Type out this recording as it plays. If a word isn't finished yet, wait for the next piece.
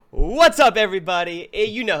What's up, everybody?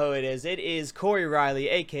 You know who it is. It is Cory Riley,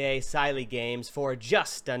 aka Siley Games, for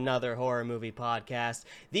just another horror movie podcast.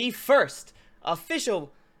 The first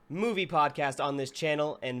official movie podcast on this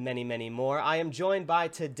channel, and many, many more. I am joined by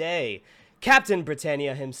today Captain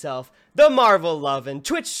Britannia himself, the Marvel loving,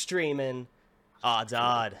 Twitch streaming, Odds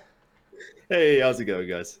Odd. Hey, how's it going,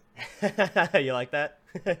 guys? You like that?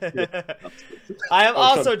 Yeah. I am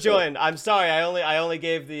also joined. I'm sorry, I only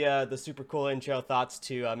gave the super cool intro thoughts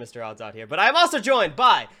to Mr. Odds Odd here, but I'm also joined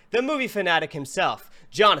by the movie fanatic himself,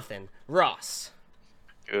 Jonathan Ross.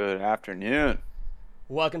 Good afternoon.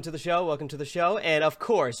 Welcome to the show. Welcome to the show. And of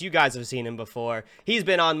course, you guys have seen him before. He's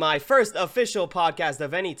been on my first official podcast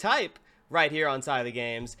of any type right here on Siley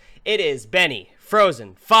Games. It is Benny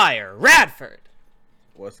Frozen Fire Radford.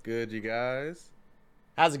 What's good, you guys?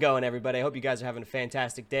 How's it going, everybody? I hope you guys are having a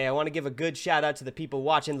fantastic day. I want to give a good shout out to the people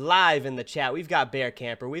watching live in the chat. We've got Bear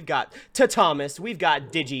Camper, we've got Thomas, we've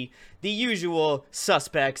got Digi, the usual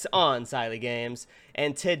suspects on Siley Games.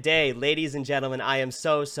 And today, ladies and gentlemen, I am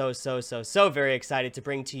so very excited to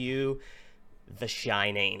bring to you The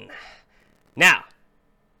Shining. Now,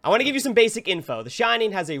 I want to give you some basic info. The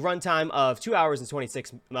Shining has a runtime of 2 hours and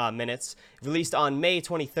 26 minutes, released on May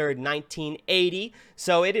 23rd, 1980.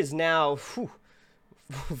 So it is now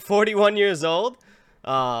 41 years old.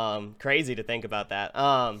 Crazy to think about that.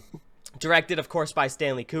 Directed, of course, by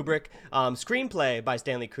Stanley Kubrick. Screenplay by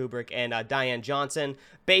Stanley Kubrick and Diane Johnson,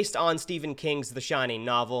 based on Stephen King's The Shining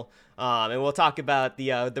novel. And we'll talk about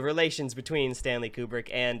the relations between Stanley Kubrick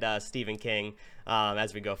and Stephen King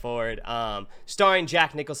as we go forward. Starring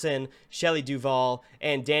Jack Nicholson, Shelley Duvall,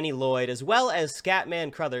 and Danny Lloyd, as well as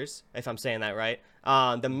Scatman Crothers, if I'm saying that right.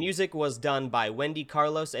 The music was done by Wendy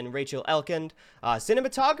Carlos and Rachel Elkind.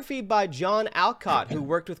 Cinematography by John Alcott, who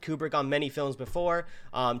worked with Kubrick on many films before.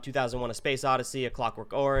 2001: A Space Odyssey, A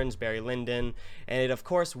Clockwork Orange, Barry Lyndon. And it, of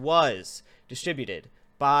course, was distributed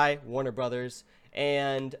by Warner Brothers.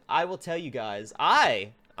 And I will tell you guys,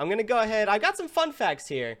 I'm going to go ahead. I got some fun facts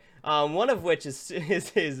here. One of which is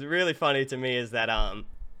really funny to me is that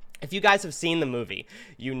if you guys have seen the movie,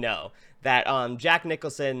 you know that Jack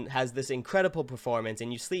Nicholson has this incredible performance,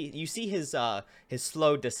 and you see his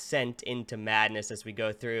slow descent into madness as we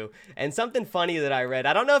go through. And something funny that I read,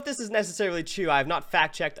 I don't know if this is necessarily true. I have not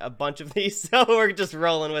fact-checked a bunch of these, so we're just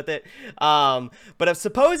rolling with it. But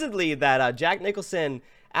supposedly that Jack Nicholson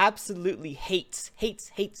absolutely hates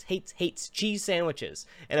cheese sandwiches.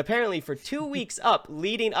 And apparently for 2 weeks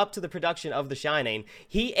leading up to the production of The Shining,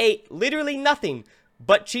 he ate literally nothing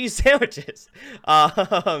but cheese sandwiches.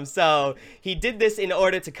 So he did this in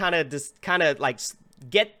order to kind of like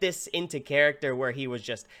get this into character where he was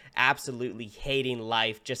just absolutely hating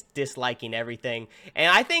life, just disliking everything. And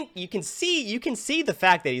I think you can see the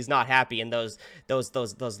fact that he's not happy in those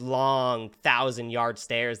long 1,000-yard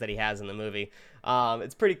stares that he has in the movie.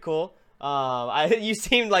 It's pretty cool. You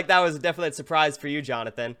seemed like that was a definite surprise for you,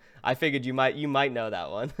 Jonathan. I figured you might know that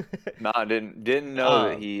one. No, I didn't know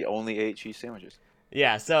that he only ate cheese sandwiches.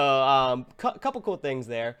 Yeah, so couple cool things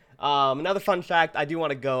there. Another fun fact I do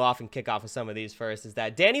want to go off and kick off with some of these first is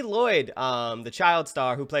that Danny Lloyd, the child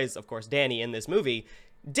star who plays, of course, Danny in this movie,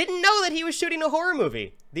 didn't know that he was shooting a horror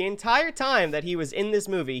movie. The entire time that he was in this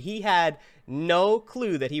movie, he had no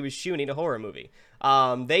clue that he was shooting a horror movie.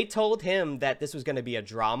 They told him that this was going to be a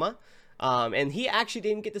drama. And he actually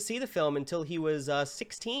didn't get to see the film until he was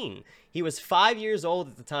 16. He was 5 years old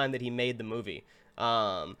at the time that he made the movie.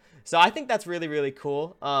 So I think that's really, really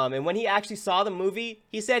cool. And when he actually saw the movie,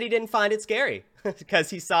 he said he didn't find it scary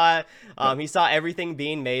because he saw everything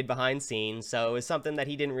being made behind scenes. So it was something that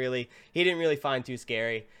he didn't really find too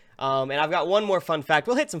scary. And I've got one more fun fact.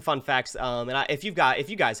 We'll hit some fun facts. And if you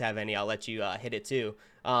guys have any, I'll let you hit it too.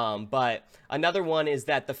 But another one is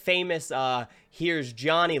that the famous "Here's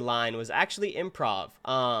Johnny" line was actually improv.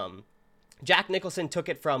 Jack Nicholson took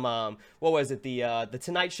it from what was it, the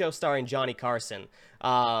Tonight Show starring Johnny Carson,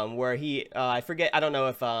 where he I forget, I don't know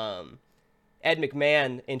if Ed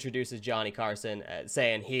McMahon introduces Johnny Carson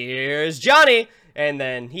saying, "Here's Johnny," and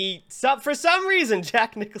then for some reason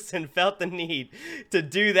Jack Nicholson felt the need to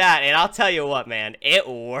do that, and I'll tell you what, man, it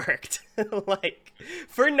worked. Like,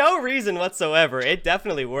 for no reason whatsoever, it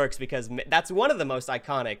definitely works because that's one of the most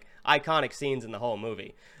iconic scenes in the whole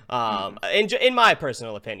movie, in my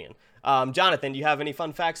personal opinion. Jonathan, do you have any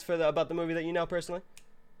fun facts about the movie that you know personally?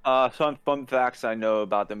 Some fun facts I know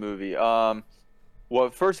about the movie. Well,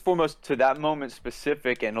 first and foremost, to that moment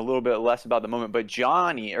specific, and a little bit less about the moment, but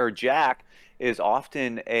Johnny or Jack is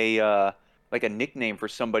often a nickname for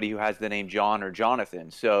somebody who has the name John or Jonathan.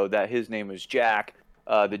 So that his name is Jack.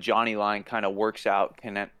 The Johnny line kind of works out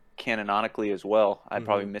canonically as well. I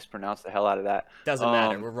probably mispronounced the hell out of that. Doesn't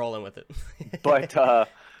matter. We're rolling with it. But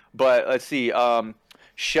let's see.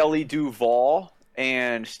 Shelley Duvall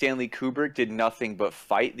and Stanley Kubrick did nothing but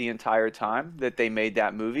fight the entire time that they made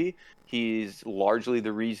that movie. He's largely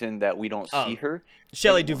the reason that we don't see her.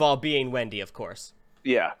 Shelley Duvall being Wendy, of course.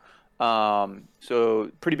 Yeah.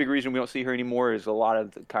 So pretty big reason we don't see her anymore is a lot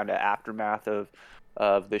of the kind of aftermath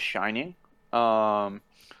of The Shining.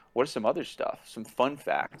 What are some other stuff? Some fun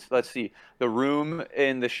facts. Let's see. The room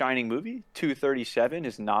in the Shining movie, 237,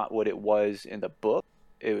 is not what it was in the book.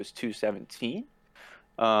 It was 217.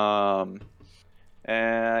 And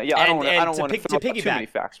yeah, I don't want to throw out too many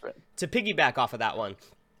facts, but to piggyback off of that one,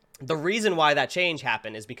 the reason why that change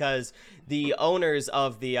happened is because the owners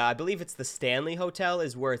of the, I believe it's the Stanley Hotel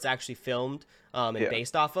is where it's actually filmed and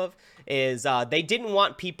based off of, is they didn't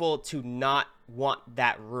want people to not want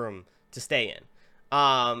that room to stay in.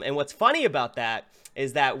 And what's funny about that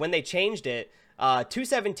is that when they changed it,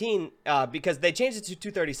 217, because they changed it to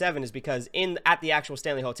 237 is because at the actual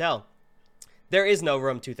Stanley Hotel, there is no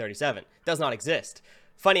room 237. It does not exist.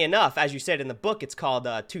 Funny enough, as you said in the book, it's called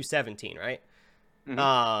 217, right?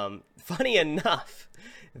 Funny enough,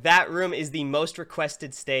 that room is the most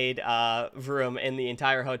requested stayed room in the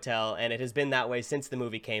entire hotel, and it has been that way since the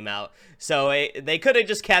movie came out. So they could have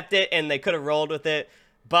just kept it, and they could have rolled with it,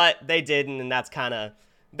 but they didn't, and that's kind of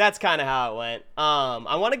how it went.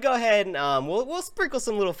 I want to go ahead and we'll sprinkle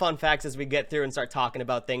some little fun facts as we get through and start talking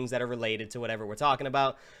about things that are related to whatever we're talking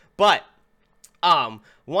about. But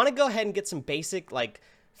want to go ahead and get some basic like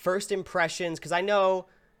first impressions, because I know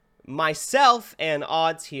myself and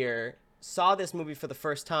Odds here saw this movie for the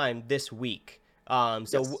first time this week.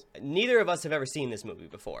 Neither of us have ever seen this movie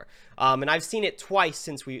before. And I've seen it twice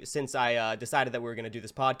since I decided that we were going to do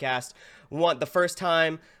this podcast. The first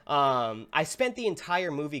time, I spent the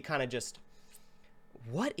entire movie kind of just,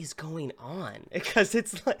 what is going on? Because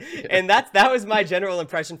it's like, and that was my general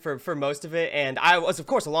impression for most of it. And I was, of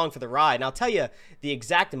course, along for the ride. And I'll tell you the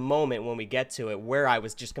exact moment when we get to it where I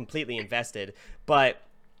was just completely invested. But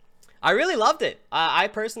I really loved it. I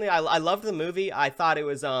personally loved the movie. I thought it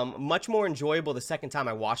was much more enjoyable the second time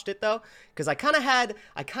I watched it, though, because I kind of had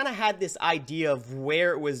this idea of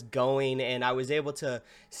where it was going, and I was able to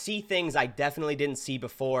see things I definitely didn't see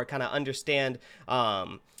before, kind of understand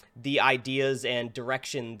the ideas and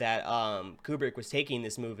direction that Kubrick was taking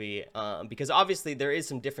this movie, because obviously there is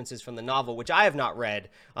some differences from the novel, which I have not read.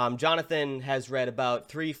 Jonathan has read about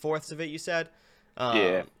 3/4 of it, you said?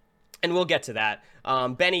 Yeah. And we'll get to that.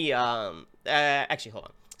 Benny, actually, hold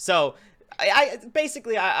on. So, I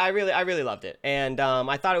really loved it, and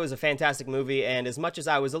I thought it was a fantastic movie. And as much as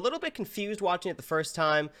I was a little bit confused watching it the first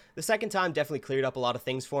time, the second time definitely cleared up a lot of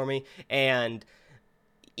things for me. And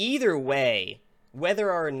either way,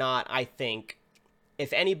 whether or not I think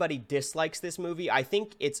if anybody dislikes this movie, I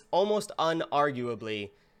think it's almost unarguably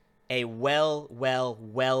a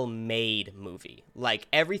well-made movie. Like,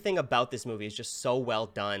 everything about this movie is just so well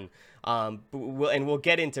done. And we'll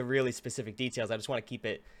get into really specific details. I just want to keep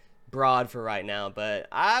it broad for right now, but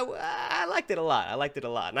I liked it a lot. And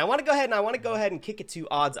I want to go ahead and kick it to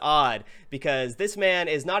Odds Odd, because this man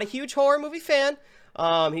is not a huge horror movie fan.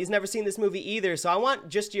 He's never seen this movie either, so I want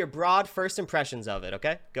just your broad first impressions of it,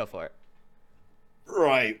 okay? Go for it.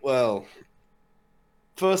 Right, well,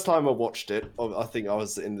 first time I watched it, I think I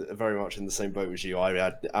was very much in the same boat as you. I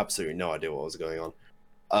had absolutely no idea what was going on.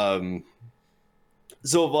 I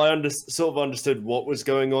understood what was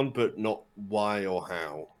going on, but not why or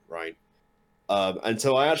how, right? And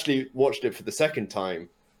so I actually watched it for the second time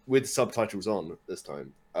with subtitles on this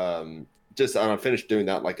time. And I finished doing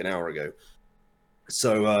that like an hour ago.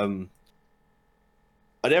 So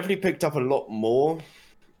I definitely picked up a lot more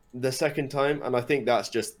the second time, and I think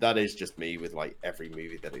that is just me with like every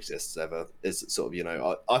movie that exists ever. Is sort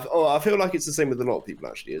of, I feel like it's the same with a lot of people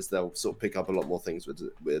actually, is they'll sort of pick up a lot more things with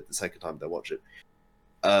the second time they watch it.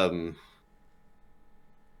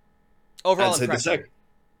 Overall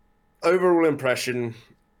impression,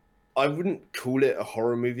 I wouldn't call it a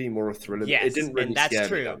horror movie, more a thriller. Yes, it didn't really and that's scare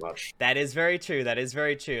true. me that much. That is very true. And that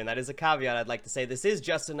is a caveat I'd like to say. This is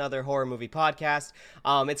just another horror movie podcast.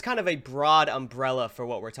 It's kind of a broad umbrella for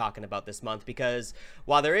what we're talking about this month, because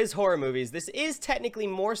while there is horror movies, this is technically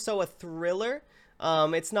more so a thriller.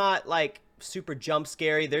 It's not like super jump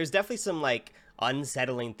scary. There's definitely some like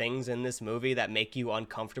unsettling things in this movie that make you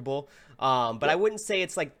uncomfortable. But I wouldn't say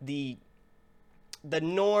it's like the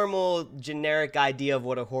normal generic idea of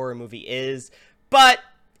what a horror movie is, but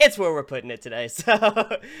it's where we're putting it today.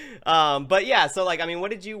 So, but yeah, so like, I mean,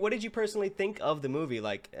 what did you personally think of the movie?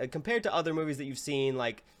 Like, compared to other movies that you've seen,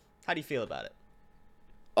 like, how do you feel about it?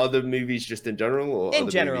 other movies just in general, or In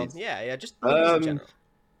other general, movies? yeah, just movies in general.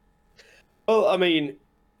 Well, I mean,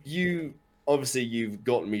 you've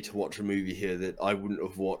gotten me to watch a movie here that I wouldn't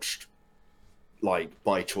have watched like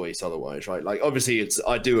by choice otherwise, right? Like obviously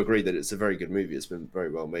I do agree that it's a very good movie. It's been very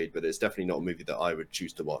well made, but it's definitely not a movie that I would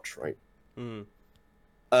choose to watch, right? Mm.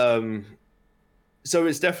 So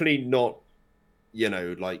it's definitely not,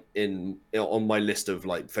 like on my list of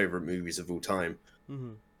like favorite movies of all time.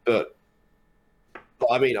 Mm-hmm. But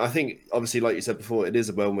I mean, I think obviously, like you said before, it is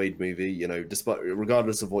a well-made movie.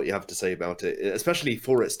 Regardless of what you have to say about it, especially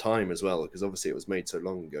for its time as well, because obviously it was made so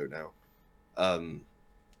long ago now.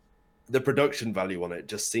 The production value on it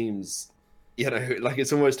just seems, like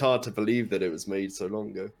it's almost hard to believe that it was made so long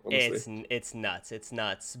ago. Honestly, It's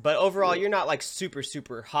nuts. But overall, you're not like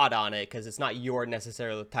super hot on it because it's not your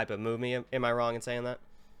necessarily type of movie. Am I wrong in saying that?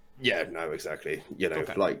 Yeah, no, exactly.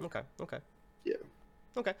 Okay. Yeah.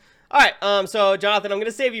 Okay. All right. So Jonathan, I'm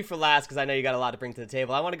gonna save you for last because I know you got a lot to bring to the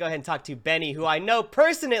table. I want to go ahead and talk to Benny, who I know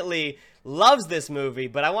personally loves this movie,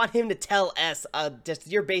 but I want him to tell us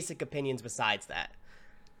just your basic opinions besides that.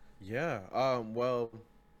 Yeah. Well,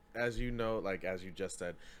 as you know, like as you just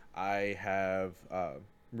said, I have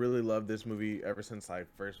really loved this movie ever since I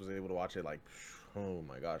first was able to watch it. Like, oh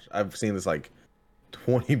my gosh, I've seen this like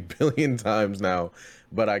 20 billion times now,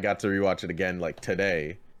 but I got to rewatch it again like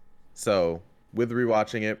today. So with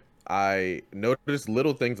rewatching it, I noticed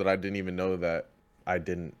little things that I didn't even know that I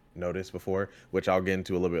didn't notice before, which I'll get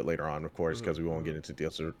into a little bit later on, of course, because we won't get into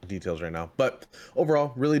details right now. But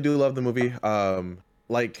overall, really do love the movie.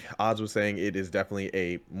 Like Oz was saying, it is definitely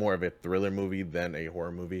a more of a thriller movie than a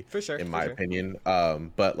horror movie, For sure, in my opinion.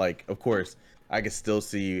 But like, of course, I can still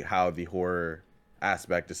see how the horror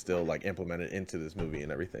aspect is still like implemented into this movie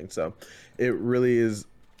and everything. So it really is.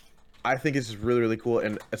 I think it's just really cool,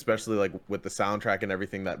 and especially like with the soundtrack and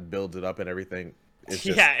everything that builds it up and everything. It's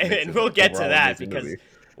just and we'll get to that because movie.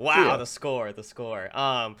 wow, the score.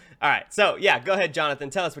 All right, so yeah, go ahead, Jonathan.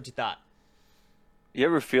 Tell us what you thought. You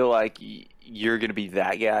ever feel like you're gonna be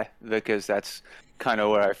that guy? Because that's kind of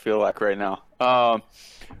what I feel like right now.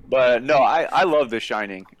 But no, I love The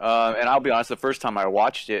Shining, and I'll be honest. The first time I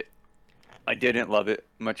watched it, I didn't love it.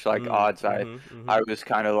 Much like Odds, I was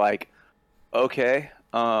kind of like, okay,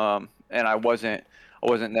 and I wasn't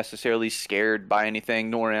necessarily scared by anything,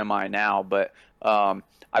 nor am I now. But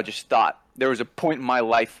I just thought there was a point in my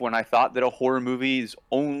life when I thought that a horror movie's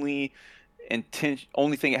only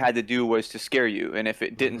thing it had to do was to scare you, and if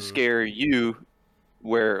it didn't scare you,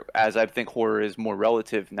 whereas I think horror is more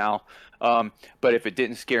relative now, but if it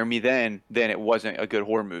didn't scare me then it wasn't a good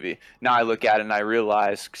horror movie. Now I look at it and I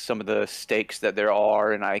realize some of the stakes that there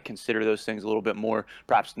are, and I consider those things a little bit more,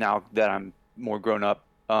 perhaps now that I'm more grown up.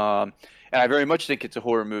 And I very much think it's a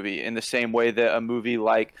horror movie in the same way that a movie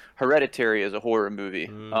like Hereditary is a horror movie.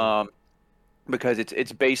 Because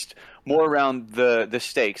it's based more around the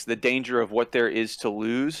stakes, the danger of what there is to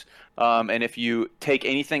lose. And if you take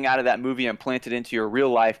anything out of that movie and plant it into your real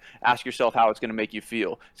life, ask yourself how it's going to make you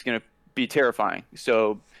feel. It's going to be terrifying.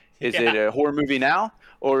 So is it a horror movie now,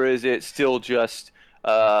 or is it still just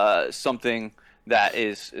something that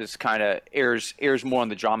is kind of airs more on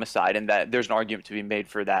the drama side, and that there's an argument to be made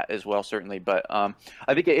for that as well, certainly. But I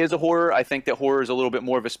think it is a horror. I think that horror is a little bit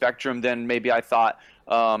more of a spectrum than maybe I thought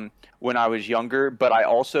when I was younger, but I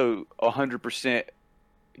also 100%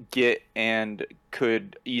 get and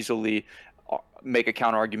could easily make a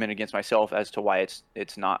counter argument against myself as to why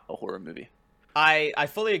it's not a horror movie. I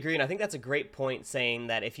fully agree, and I think that's a great point, saying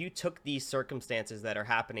that if you took these circumstances that are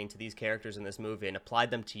happening to these characters in this movie and applied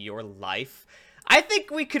them to your life, I think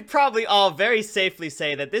we could probably all very safely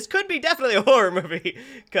say that this could be definitely a horror movie.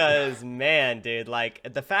 Because, man, dude, like,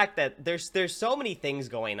 the fact that there's so many things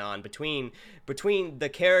going on between the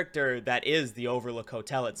character that is the Overlook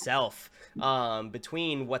Hotel itself,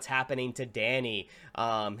 between what's happening to Danny,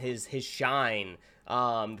 his shine,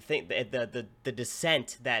 the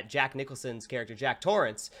descent that Jack Nicholson's character, Jack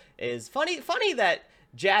Torrance, is funny that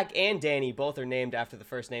Jack and Danny both are named after the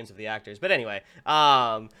first names of the actors. But anyway,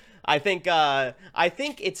 I think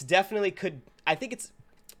it's definitely I think it's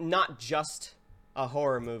not just a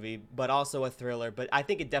horror movie, but also a thriller. But I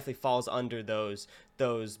think it definitely falls under those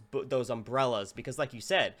umbrellas because, like you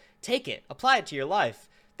said, take it, apply it to your life.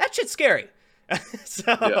 That shit's scary.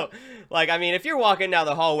 Like, I mean, if you're walking down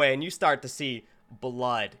the hallway and you start to see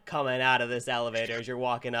blood coming out of this elevator as you're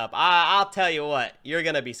walking up, I'll tell you what, you're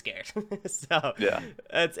gonna be scared. So yeah,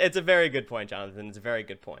 it's a very good point, Jonathan. It's a very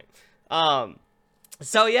good point.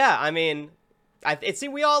 So yeah, I mean,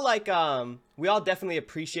 we all definitely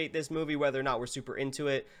appreciate this movie, whether or not we're super into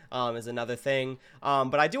it is another thing.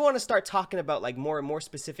 But I do want to start talking about like more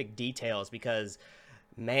specific details because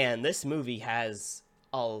man, this movie has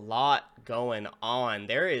a lot going on.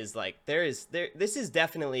 This is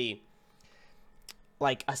definitely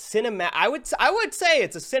like a cinema. I would say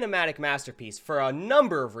it's a cinematic masterpiece for a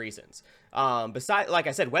number of reasons. Besides, like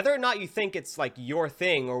I said, whether or not you think it's like your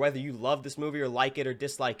thing, or whether you love this movie or like it or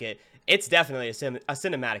dislike it, it's definitely a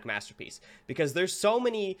cinematic masterpiece, because there's so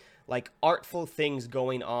many like artful things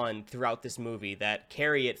going on throughout this movie that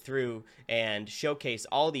carry it through and showcase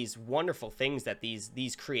all these wonderful things that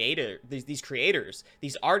these creators,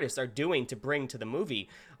 these artists are doing to bring to the movie.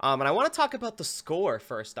 And I want to talk about the score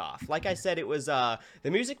first off. Like I said, it was the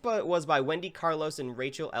music was by Wendy Carlos and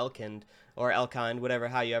Rachel Elkind, or Elkind, whatever,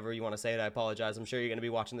 however you want to say it. I apologize. I'm sure you're going to be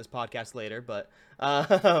watching this podcast later, but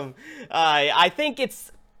I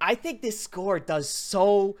think this score does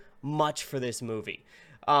so much for this movie.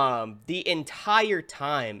 The entire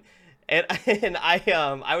time, and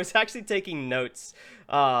I was actually taking notes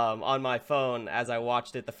on my phone as I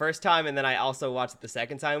watched it the first time, and then I also watched it the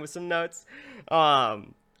second time with some notes.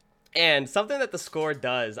 And something that the score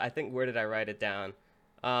does, I think, where did I write it down?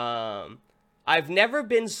 I've never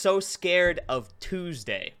been so scared of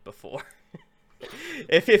Tuesday before.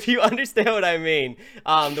 If you understand what I mean,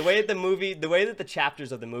 the way that the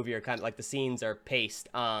chapters of the movie are kind of like the scenes are paced.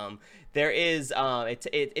 There is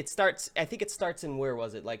it starts. I think it starts in, where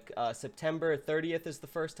was it? Like September 30th is the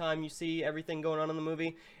first time you see everything going on in the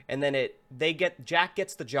movie, and then Jack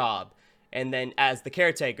gets the job, and then as the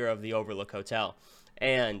caretaker of the Overlook Hotel,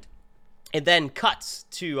 and it then cuts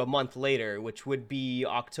to a month later, which would be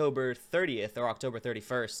October 30th or October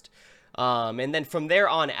 31st. And then from there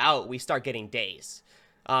on out, we start getting days.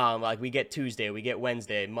 Like we get Tuesday, we get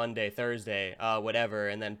Wednesday, Monday, Thursday, whatever,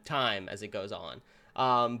 and then time as it goes on.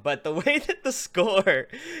 But the way that the score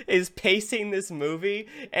is pacing this movie,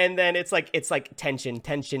 and then it's like tension,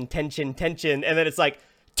 tension, tension, tension, and then it's like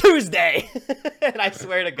Tuesday. And I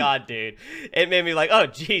swear to God, dude, it made me like, oh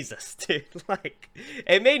Jesus, dude. Like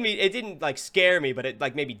it didn't like scare me, but it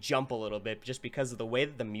like made me jump a little bit just because of the way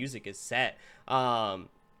that the music is set.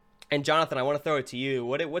 And Jonathan, I want to throw it to you.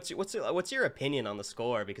 What's your opinion on the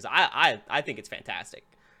score? Because I think it's fantastic.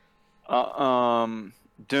 Dun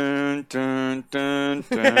dun dun dun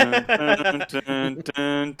dun dun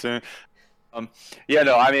dun dun. Yeah,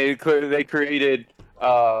 no, I mean they created,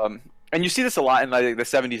 and you see this a lot in like the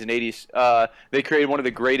 70s and 80s. They created one of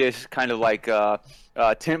the greatest kind of like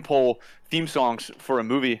tentpole theme songs for a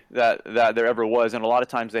movie that there ever was, and a lot of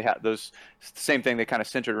times they had those same thing. They kind of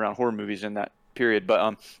centered around horror movies in that period,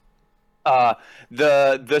 but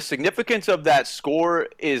the significance of that score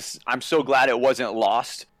is, I'm so glad it wasn't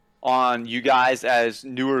lost on you guys as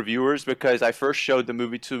newer viewers, because I first showed the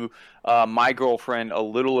movie to my girlfriend a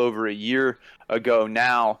little over a year ago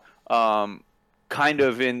now, kind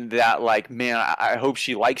of in that like, man, I hope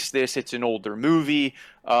she likes this. It's an older movie,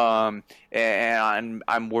 and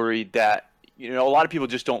I'm worried that, you know, a lot of people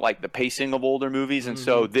just don't like the pacing of older movies, and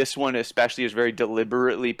so this one especially is very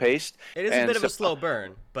deliberately paced. It is a bit of a slow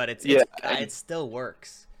burn, but it still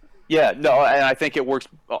works. Yeah, no, and I think it works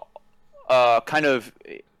kind of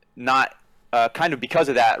not kind of because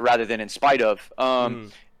of that rather than in spite of.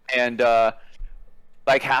 And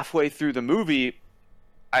like halfway through the movie,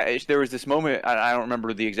 there was this moment, I don't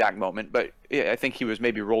remember the exact moment, but I think he was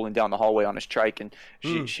maybe rolling down the hallway on his trike, and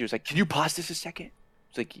she was like, "Can you pause this a second?"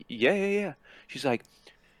 It's like, yeah. She's like,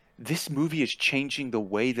 "This movie is changing the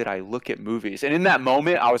way that I look at movies." And in that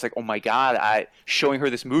moment, I was like, oh my God, showing her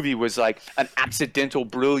this movie was like an accidental,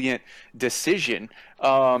 brilliant decision.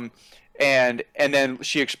 And then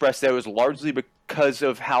she expressed that it was largely because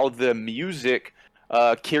of how the music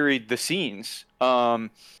carried the scenes,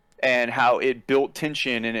 and how it built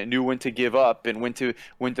tension, and it knew when to give up and when to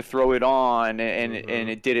throw it on, and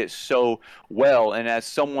it did it so well. And as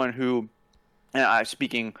someone who, and I'm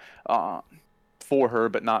speaking for her,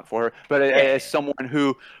 but not for her, but as someone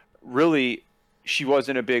who really, she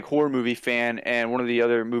wasn't a big horror movie fan, and one of the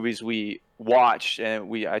other movies we watched,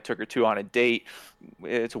 and I took her to on a date.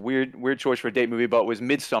 It's a weird choice for a date movie, but it was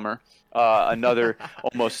Midsummer, another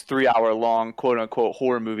almost 3-hour long quote unquote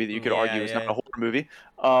horror movie that you could argue is not a horror movie.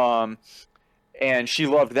 And she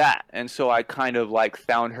loved that, and so I kind of like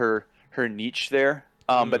found her niche there.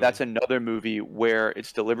 But that's another movie where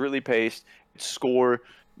it's deliberately paced, it's score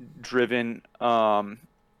driven.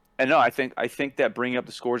 And no, I think that bringing up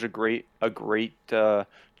the score is a great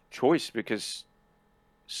choice, because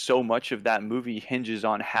so much of that movie hinges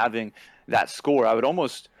on having that score. I would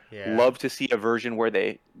almost love to see a version where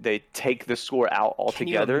they take the score out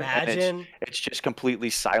altogether. Can you imagine? And it's just completely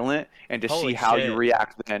silent, and to Holy see how shit. you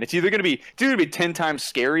react then. It's either gonna be 10 times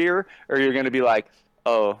scarier, or you're gonna be like,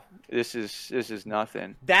 oh, this is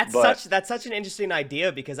nothing. That's But such an interesting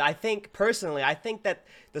idea, because I think personally, I think that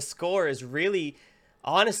the score is really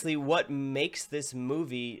honestly what makes this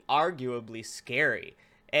movie arguably scary.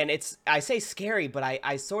 And I say scary, but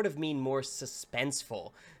I sort of mean more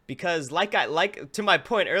suspenseful, because like to my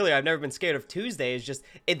point earlier, I've never been scared of Tuesday. Is just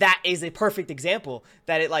that is a perfect example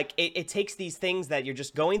that it takes these things that you're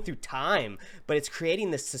just going through time, but it's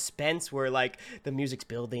creating this suspense where like the music's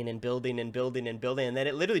building and building and building and building, and then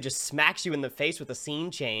it literally just smacks you in the face with a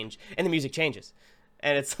scene change, and the music changes.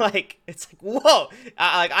 And it's like whoa.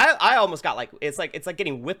 I almost got like it's like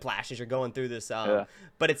getting whiplash as you're going through this, yeah,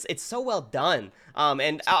 but it's so well done, and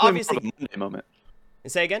it's definitely obviously. more of a Monday moment.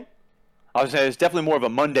 Say again. I was saying it's definitely more of a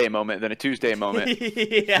Monday moment than a Tuesday moment.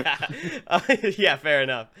 Yeah. Yeah, fair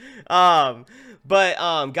enough.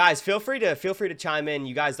 But guys, feel free to chime in.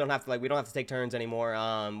 You guys don't have to, like, we don't have to take turns anymore.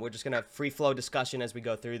 We're just gonna free flow discussion as we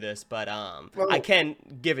go through this, but Well, I can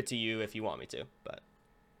give it to you if you want me to. But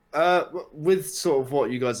with sort of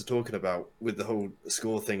what you guys are talking about with the whole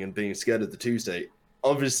score thing and being scared of the Tuesday,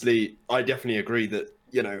 obviously I definitely agree that,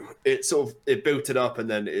 you know, it built it up and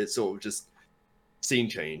then it sort of just scene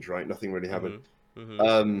change, right? Nothing really happened.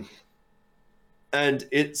 mm-hmm. And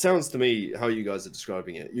it sounds to me how you guys are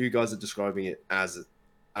describing it. You guys are describing it as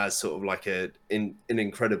sort of like an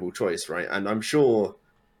incredible choice, right? And I'm sure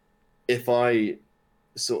if I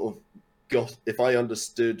if I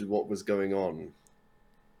understood what was going on,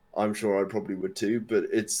 I'm sure I probably would too. But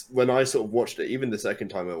it's when I sort of watched it, even the second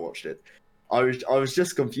time I watched it, I was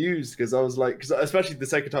just confused because I was like, because especially the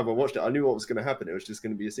second time I watched it, I knew what was going to happen. It was just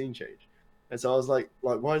going to be a scene change. And so I was like,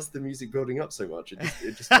 why is the music building up so much?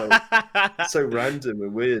 It just felt so random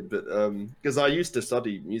and weird. But because I used to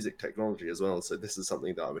study music technology as well, so this is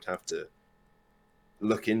something that I would have to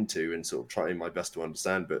look into and sort of try my best to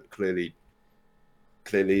understand. But clearly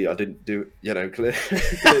I didn't do, you know, clearly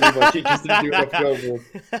my teachers didn't do enough well.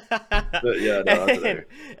 But yeah, no, I don't know.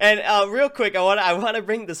 And real quick, I want to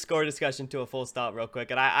bring the score discussion to a full stop real quick.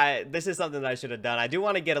 And I this is something that I should have done. I do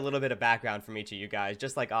want to get a little bit of background from each of you guys,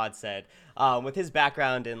 just like Odd said. With his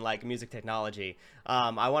background in like music technology,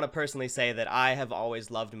 I want to personally say that I have always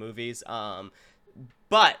loved movies.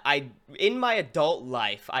 But in my adult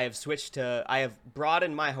life, I have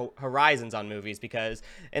broadened my horizons on movies, because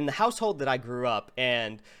in the household that I grew up,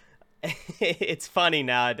 and it's funny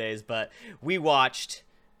nowadays, but we watched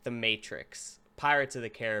The Matrix, Pirates of the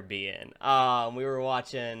Caribbean. We were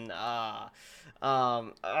watching,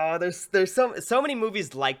 there's so many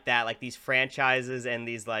movies like that, like these franchises and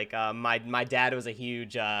these like, my dad was a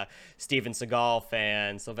huge Steven Seagal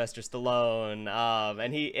fan, Sylvester Stallone,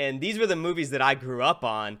 and these were the movies that I grew up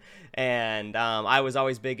on, and I was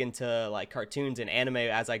always big into like cartoons and anime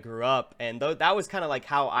as I grew up, and that was kind of like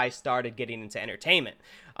how I started getting into entertainment.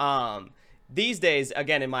 These days,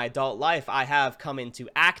 again, in my adult life, I have come into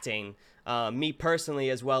acting, me personally,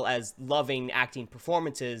 as well as loving acting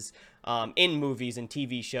performances in movies and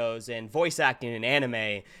TV shows and voice acting in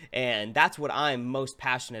anime, and that's what I'm most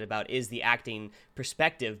passionate about, is the acting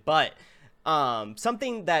perspective. But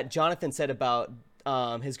something that Jonathan said about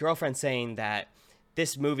his girlfriend saying that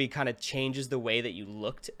this movie kind of changes the way that you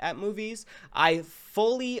looked at movies, I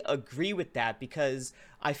fully agree with that, because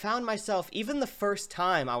I found myself, even the first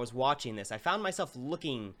time I was watching this, I found myself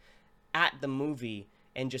looking at the movie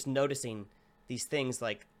and just noticing these things,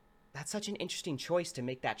 like, that's such an interesting choice to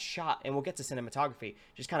make that shot. And we'll get to cinematography,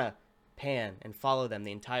 just kind of pan and follow them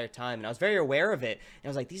the entire time. And I was very aware of it. And I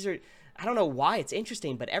was like, I don't know why it's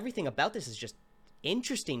interesting, but everything about this is just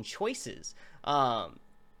interesting choices.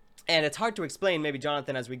 And it's hard to explain. Maybe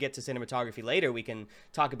Jonathan, as we get to cinematography later, we can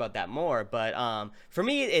talk about that more. But for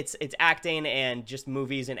me, it's acting and just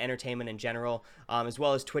movies and entertainment in general, as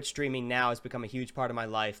well as Twitch streaming now has become a huge part of my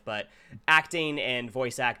life. But acting and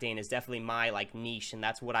voice acting is definitely my like niche, and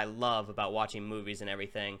that's what I love about watching movies and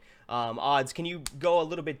everything. Odds, can you go a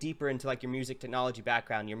little bit deeper into like your music technology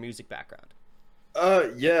background, your music background?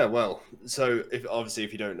 Yeah, well, so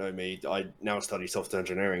if you don't know me, I now study software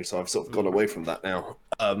engineering, so I've sort of gone away from that now.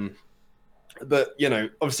 But you know,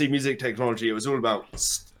 obviously music technology, it was all about,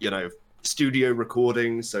 you know, studio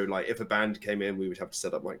recording. So like if a band came in, we would have to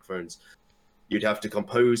set up microphones. You'd have to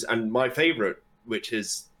compose, and my favorite, which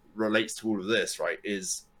relates to all of this, right,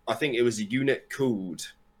 is I think it was a unit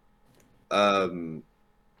called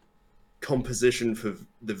composition for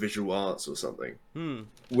the visual arts or something,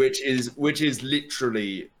 which is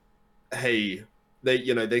literally, hey, they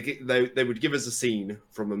would give us a scene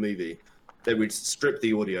from a movie, they would strip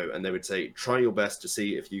the audio, and they would say, try your best to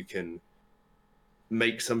see if you can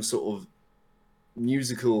make some sort of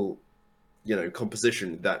musical, you know,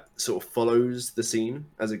 composition that sort of follows the scene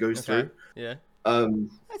as it goes through. Yeah.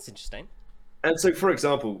 That's interesting. And so, for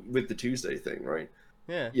example, with the Tuesday thing, right?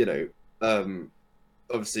 Yeah. You know,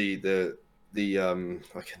 obviously I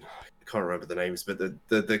can't remember the names, but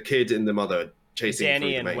the kid and the mother chasing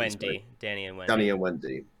through the maze, right? Danny and Danny Wendy. and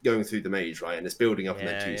Wendy going through the maze, right? And it's building up on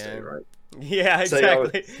their Yeah, Tuesday, yeah. right? Yeah, Say I was,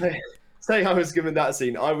 exactly. say I was given that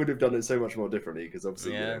scene, I would have done it so much more differently because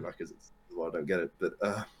obviously, Yeah. like, it's well, I don't get it,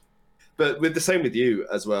 but with the same with you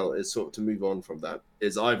as well is sort of to move on from that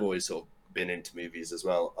is I've always sort of been into movies as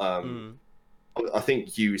well. I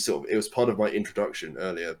think you sort of it was part of my introduction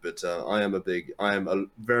earlier, but I am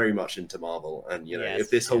very much into Marvel, and if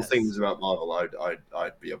this whole thing was about Marvel,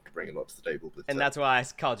 I'd be able to bring a lot to the table. But and that's why I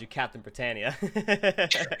called you Captain Britannia. yeah,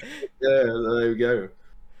 there we go.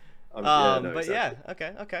 Yeah, no, but exactly.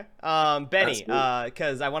 yeah, okay. Benny,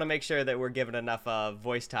 because I want to make sure that we're giving enough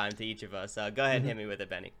voice time to each of us. Go ahead and hit me with it,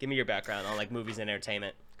 Benny. Give me your background on like movies and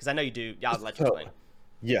entertainment, because I know you do. I'll let you explain.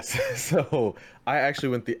 Yes. So I actually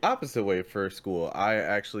went the opposite way for school. I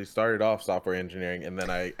actually started off software engineering, and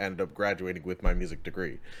then I ended up graduating with my music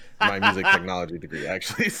degree, my music technology degree,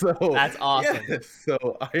 actually. So That's awesome. Yeah,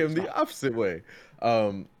 so I am the opposite way.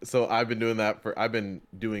 So I've been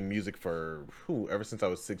doing music for ever since I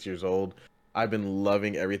was 6 years old. I've been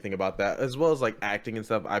loving everything about that, as well as like acting and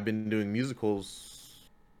stuff. I've been doing musicals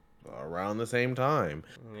around the same time.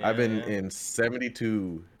 I've been in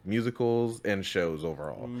 72 musicals and shows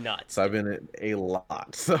overall. Nuts. So I've been in a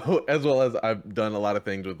lot. So as well as I've done a lot of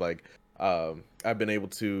things with like I've been able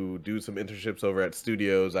to do some internships over at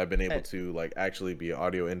studios. I've been able to like actually be an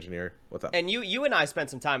audio engineer. What's up? And you and I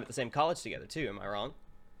spent some time at the same college together too, am I wrong?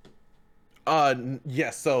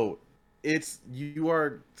 Yes, so you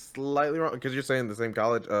are slightly wrong because you're saying the same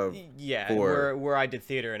college of Yeah, where I did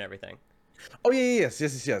theater and everything. Oh yeah, yes.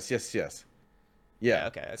 Yeah.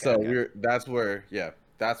 Okay. So that's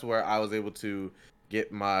where I was able to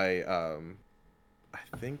get my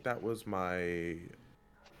I think that was my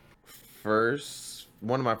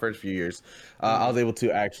one of my first few years. I was able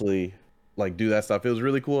to actually like do that stuff. It was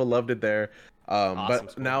really cool. I loved it there. Awesome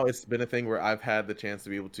But school. now it's been a thing where I've had the chance to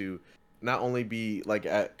be able to not only be like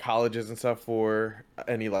at colleges and stuff for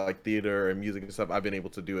any like theater and music and stuff, I've been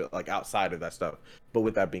able to do it like outside of that stuff. But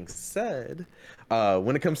with that being said,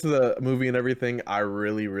 when it comes to the movie and everything, I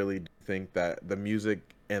really, really think that the music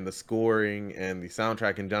and the scoring and the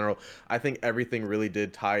soundtrack in general, I think everything really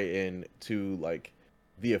did tie in to like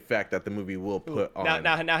the effect that the movie will put on.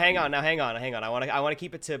 Now hang on. I want to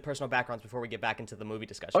keep it to personal backgrounds before we get back into the movie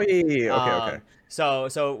discussion. Oh yeah. Okay.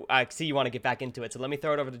 So I see you want to get back into it. So let me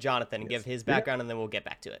throw it over to Jonathan and give his background, and then we'll get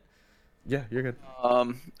back to it. Yeah, you're good.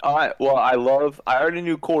 All right. Well, I already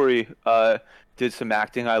knew Cory did some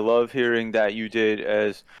acting. I love hearing that you did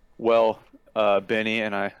as well, Benny,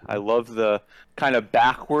 and I love the kind of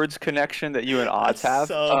backwards connection that you and Oz have.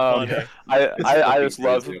 So funny. I just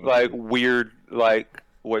love like weird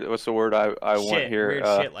what's the word I want here? Weird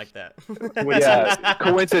shit like that. Yeah,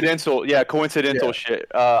 coincidental. Yeah, coincidental shit.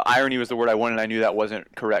 Irony was the word I wanted. I knew that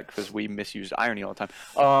wasn't correct because we misuse irony all the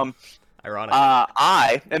time. Ironic.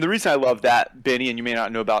 And the reason I love that, Benny, and you may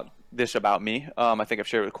not know about this about me, I think I've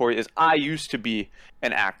shared it with Cory, is I used to be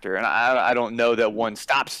an actor, and I don't know that one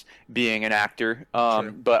stops being an actor,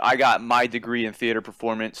 but I got my degree in theater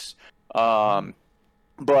performance,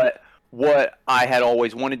 but what I had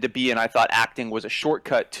always wanted to be, and I thought acting was a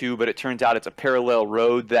shortcut to, but it turns out it's a parallel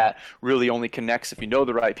road that really only connects if you know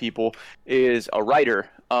the right people, is a writer.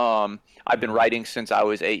 I've been writing since I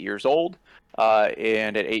was 8 years old.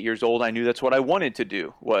 And at 8 years old, I knew that's what I wanted to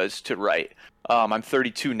do, was to write. I'm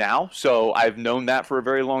 32 now, so I've known that for a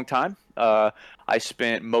very long time. I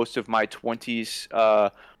spent most of my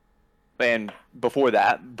 20s, and before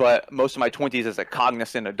that, but most of my 20s as a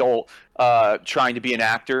cognizant adult, trying to be an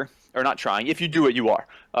actor. Or not trying. If you do it, you are.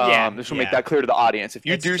 This will make that clear to the audience. If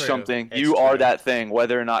you do something, you are that thing,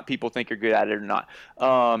 whether or not people think you're good at it or not.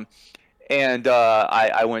 I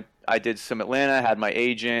did some Atlanta, had my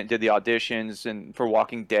agent, did the auditions and for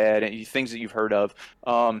Walking Dead and things that you've heard of.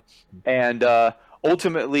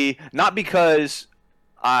 Ultimately, not because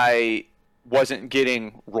I wasn't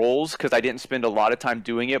getting roles, because I didn't spend a lot of time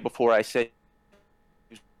doing it before I said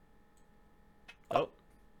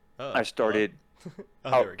I started.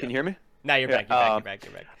 Can you hear me? Now you're back. You're back.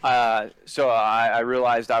 So I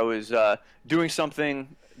realized I was doing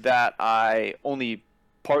something that I only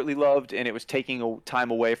partly loved, and it was taking time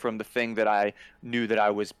away from the thing that I knew that I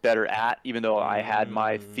was better at, even though I had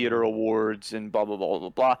my theater awards and blah blah blah blah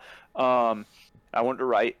blah. I wanted to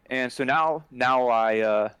write, and so now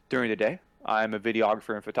I during the day I'm a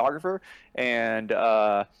videographer and photographer, and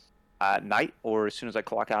at night or as soon as I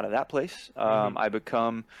clock out of that place, I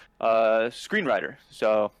become a screenwriter.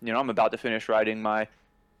 So, I'm about to finish writing my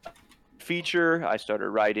feature. I started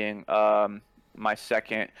writing my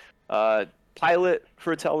second pilot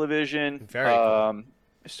for television. Very cool.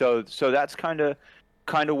 So that's kind of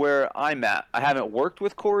where I'm at. I haven't worked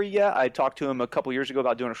with Cory yet. I talked to him a couple years ago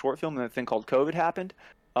about doing a short film, and a thing called COVID happened.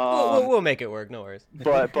 We'll make it work. No worries.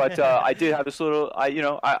 but I did have this little.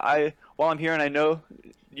 I while I'm here and I know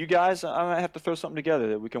you guys, I might have to throw something together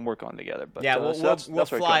that we can work on together. But yeah, so we'll that's where it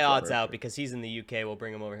fly comes from. odds out because he's in the UK. We'll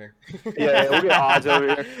bring him over here. Yeah, we'll get odds over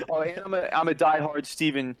here. Oh, and I'm a diehard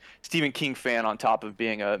Stephen King fan on top of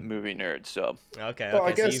being a movie nerd. So Okay.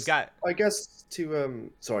 Well, So you've got. I guess to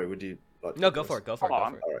sorry, would you like to No, go go first? for it. Go for it. Go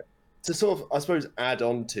for it. All right. To sort of, I suppose, add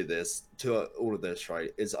on to this, to all of this, right?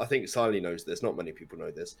 Is I think Siley knows this. Not many people know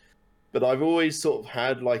this, but I've always sort of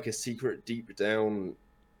had like a secret, deep down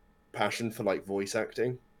passion for like voice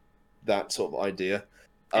acting. That sort of idea.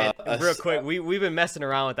 And real quick, we've been messing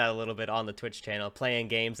around with that a little bit on the Twitch channel, playing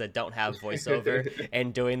games that don't have voiceover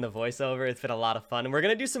and doing the voiceover. It's been a lot of fun, and we're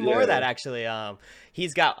gonna do some more of that actually.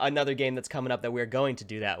 He's got another game that's coming up that we're going to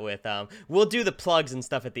do that with. We'll do the plugs and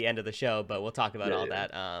stuff at the end of the show, but we'll talk about all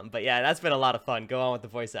that. But yeah, that's been a lot of fun. Go on with the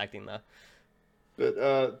voice acting though.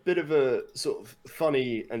 But bit of a sort of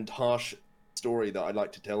funny and harsh story that I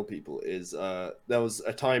like to tell people is there was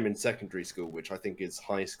a time in secondary school, which I think is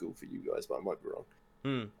high school for you guys, but I might be wrong.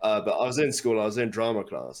 But I was in school, I was in drama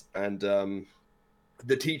class, and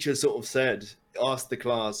the teacher sort of asked the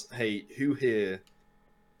class, hey, who here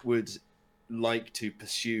would like to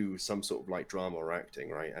pursue some sort of like drama or acting,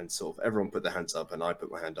 right? And sort of everyone put their hands up, and I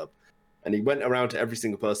put my hand up. And he went around to every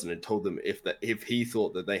single person and told them if he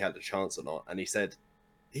thought that they had a chance or not. And he said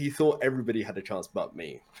he thought everybody had a chance but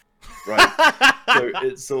me.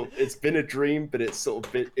 Right. So it's been a dream, but it's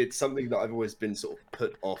something that I've always been sort of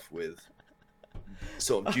put off with.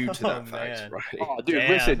 Sort of due to that fact, right? Oh, dude,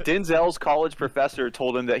 listen, Denzel's college professor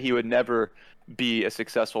told him that he would never be a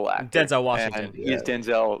successful actor. Denzel Washington. And he's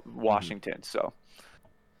Denzel Washington, so.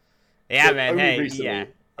 Yeah, so man. Hey, yeah.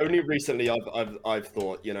 Only recently I've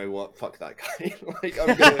thought, you know what, fuck that guy. Like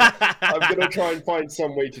I'm gonna try and find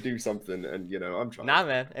some way to do something, and I'm trying. Nah,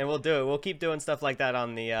 man, and we'll do it. We'll keep doing stuff like that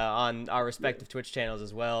on the on our respective Twitch channels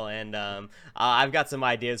as well. And I've got some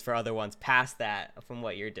ideas for other ones past that from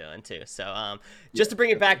what you're doing too. So just to bring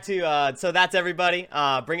it back to so that's everybody.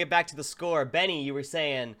 Bring it back to the score. Benny, you were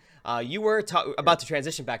saying you were about to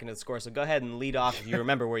transition back into the score. So go ahead and lead off if you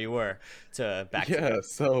remember where you were to back. Yeah.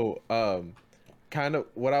 So kind of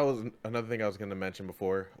another thing I was going to mention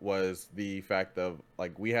before was the fact of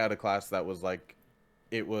like we had a class that was like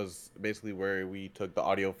it was basically where we took the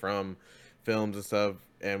audio from films and stuff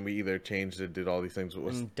and we either changed it, did all these things. It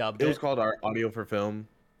was called our audio for film.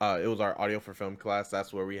 It was our audio for film class.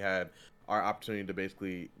 That's where we had our opportunity to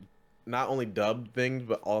basically not only dub things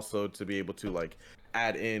but also to be able to like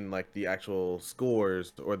add in like the actual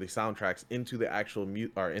scores or the soundtracks into the actual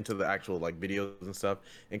into the actual like videos and stuff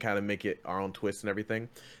and kind of make it our own twist and everything.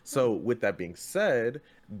 So with that being said,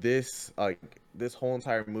 this whole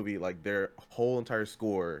entire movie, like their whole entire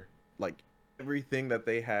score, like everything that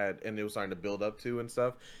they had and it was starting to build up to and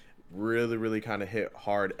stuff really kind of hit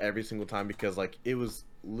hard every single time because like it was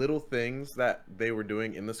little things that they were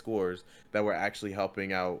doing in the scores that were actually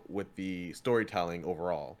helping out with the storytelling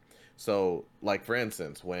overall. So, like, for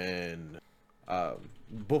instance, when,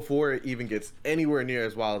 before it even gets anywhere near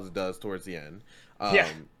as wild as it does towards the end,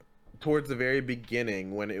 towards the very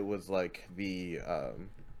beginning, when it was, like,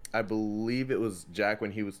 I believe it was Jack when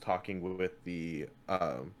he was talking with the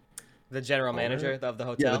general manager of the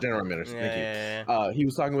hotel? Yeah, the general manager, thank you. He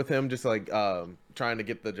was talking with him, just, like, trying to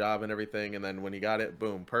get the job and everything, and then when he got it,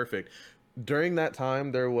 boom, perfect. During that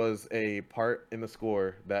time, there was a part in the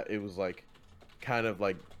score that it was, like, kind of,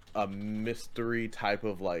 like, a mystery type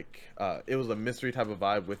of like it was a mystery type of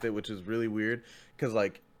vibe with it, which is really weird because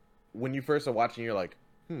like when you first are watching you're like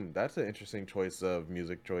that's an interesting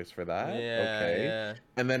music choice for that.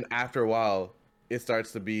 And then after a while it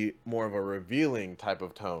starts to be more of a revealing type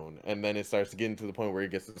of tone, and then it starts to get into the point where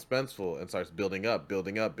it gets suspenseful and starts building up to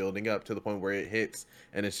the point where it hits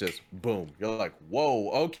and it's just boom, you're like, whoa,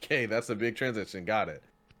 okay, that's a big transition, got it.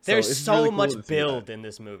 There's so really much build in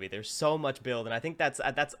this movie. There's so much build, and I think that's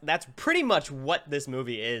pretty much what this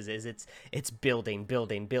movie is it's building,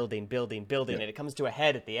 and it comes to a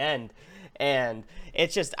head at the end, and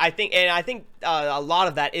it's just I think a lot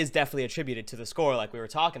of that is definitely attributed to the score, like we were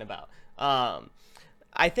talking about.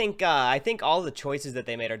 I think all the choices that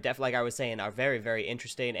they made are definitely, like I was saying, are very, very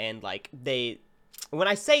interesting, and like when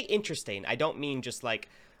I say interesting, I don't mean just like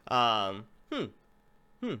I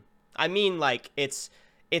mean like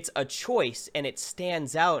it's a choice and it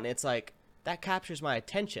stands out, and it's like, that captures my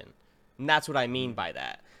attention. And that's what I mean by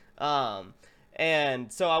that.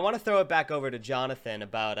 And so I want to throw it back over to Jonathan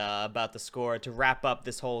about the score to wrap up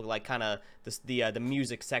this whole like kind of the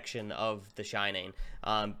music section of The Shining.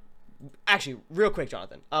 Actually, real quick,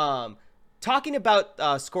 Jonathan. Talking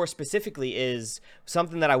about score specifically is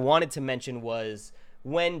something that I wanted to mention was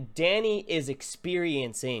when Danny is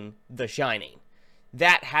experiencing The Shining,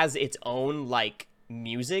 that has its own like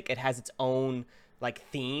music. It has its own like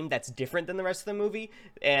theme that's different than the rest of the movie,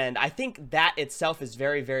 and I think that itself is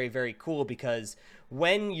very, very, very cool, because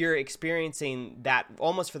when you're experiencing that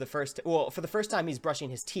almost for the first time, he's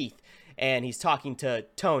brushing his teeth and he's talking to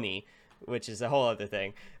Tony, which is a whole other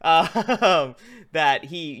thing,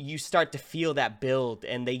 that you start to feel that build,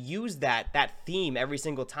 and they use that theme every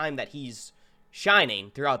single time that he's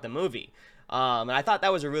shining throughout the movie. And I thought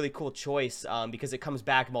that was a really cool choice, because it comes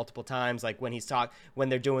back multiple times, like when when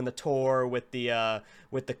they're doing the tour with the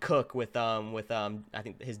cook with I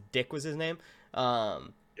think his Dick was his name. Yeah.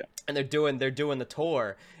 And they're doing the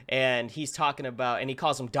tour, and he's talking about, and he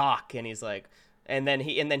calls him Doc, and he's like, and then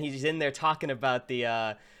he's in there talking about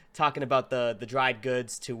the dried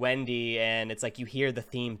goods to Wendy, and it's like you hear the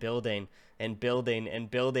theme building and building and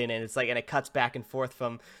building, and it's like, and it cuts back and forth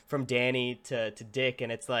from Danny to Dick,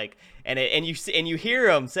 and it's like, and you hear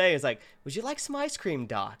him say, it's like, would you like some ice cream,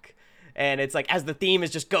 Doc? And it's like, as the theme is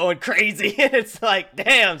just going crazy, and it's like,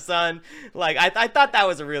 damn, son, like I thought that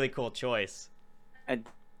was a really cool choice. And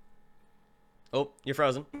oh, you're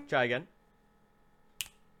frozen. Try again.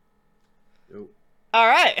 Nope. All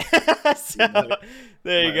right. So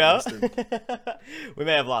there you go. We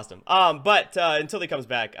may have lost him. But until he comes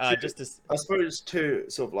back, just to... I suppose to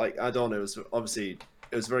sort of like add on, it was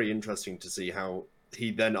very interesting to see how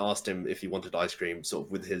he then asked him if he wanted ice cream, sort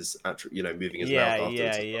of with his actual, moving his mouth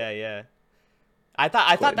afterwards. Yeah. I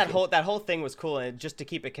thought that whole thing was cool, and just to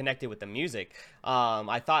keep it connected with the music,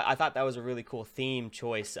 I thought that was a really cool theme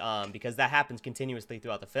choice, because that happens continuously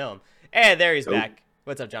throughout the film. And there he's back.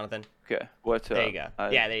 What's up, Jonathan? Okay, what's up? There you go.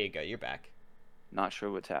 Yeah, there you go. You're back. Not sure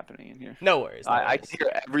what's happening in here. No worries. I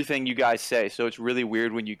hear everything you guys say, so it's really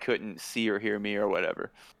weird when you couldn't see or hear me or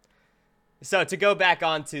whatever. So to go back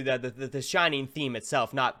onto the Shining theme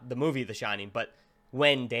itself, not the movie The Shining, but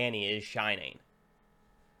when Danny is shining.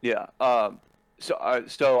 Yeah. So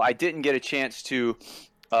I didn't get a chance to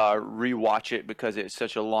rewatch it because it's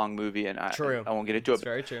such a long movie, and I won't get into it. It's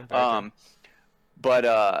very true. Very true.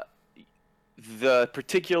 But the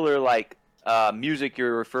particular music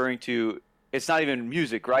you're referring to, it's not even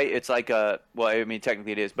music, right? It's like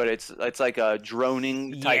technically it is, but it's like a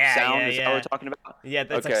droning type sound. Is that what we're talking about? Yeah,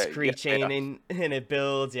 that's like screeching and it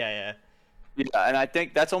builds. Yeah, and I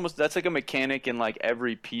think that's like a mechanic in like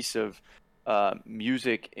every piece of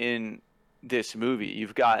music in this movie.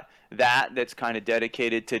 You've got that's kind of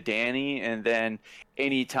dedicated to Danny, and then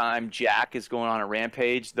anytime Jack is going on a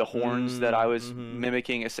rampage, the horns that I was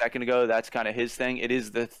mimicking a second ago, that's kind of his thing. It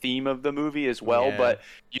is the theme of the movie as well, but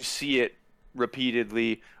you see it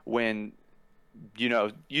repeatedly when you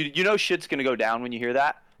know shit's gonna go down when you hear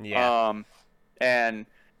that. And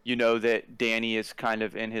you know that Danny is kind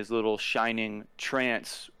of in his little shining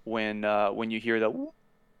trance when you hear the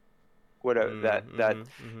whatever that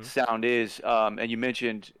sound is. And you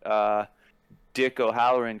mentioned Dick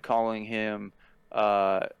O'Halloran calling him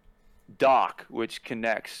Doc, which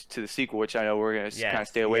connects to the sequel, which I know we're going to kind of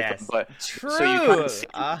stay away from. But true. So you kind of see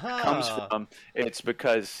where it comes from. It's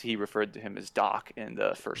because he referred to him as Doc in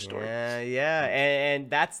the first story. Yeah. And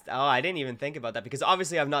that's, I didn't even think about that, because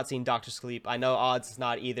obviously I've not seen Dr. Sleep. I know Odds is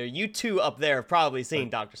not either. You two up there have probably seen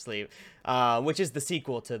Dr. Sleep, which is the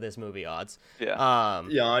sequel to this movie, Odds. Yeah.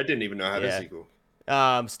 I didn't even know I had a sequel.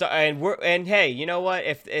 And hey, you know what?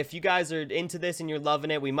 If you guys are into this and you're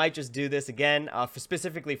loving it, we might just do this again,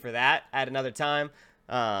 specifically for that at another time.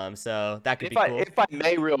 So that could be cool. If I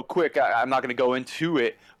may, real quick, I'm not going to go into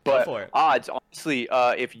it, but Odds, honestly,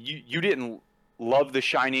 if you didn't love The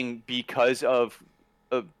Shining because of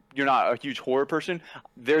you're not a huge horror person,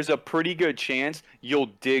 there's a pretty good chance you'll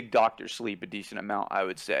dig Dr. Sleep a decent amount, I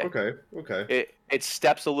would say. Okay. It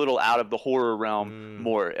steps a little out of the horror realm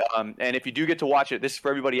more. And if you do get to watch it, this is for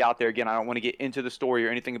everybody out there. Again, I don't want to get into the story or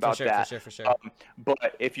anything about that. For sure.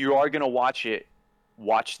 But if you are going to watch it,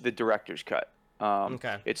 watch the director's cut.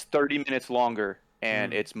 It's 30 minutes longer,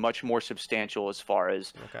 and it's much more substantial as far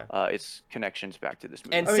as its connections back to this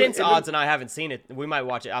movie. And since Odds and I haven't seen it, we might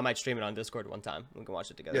watch it. I might stream it on Discord one time. We can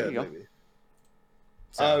watch it together. Yeah, maybe.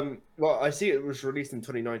 So. Well, I see it was released in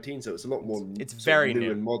 2019, so it's a lot more. It's very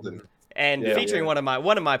new and modern. And featuring one of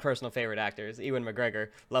my personal favorite actors, Ewan McGregor.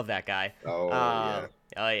 Love that guy. Oh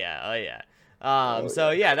yeah.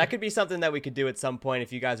 So yeah, that could be something that we could do at some point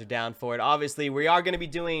if you guys are down for it. Obviously, we are going to be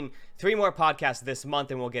doing 3 more podcasts this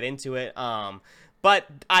month, and we'll get into it. But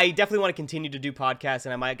I definitely want to continue to do podcasts,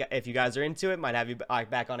 and I might, if you guys are into it, might have you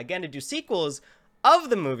back on again to do sequels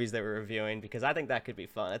of the movies that we're reviewing, because I think that could be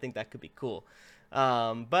fun. I think that could be cool.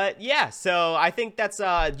 But yeah, so I think that's.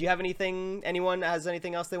 Do you have anything? Anyone has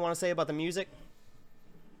anything else they want to say about the music?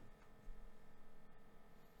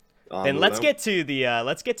 Then let's get to the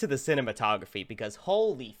cinematography, because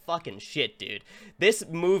holy fucking shit, dude! This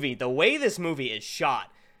movie, the way this movie is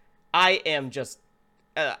shot, I am just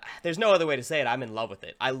there's no other way to say it. I'm in love with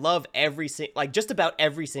it. I love just about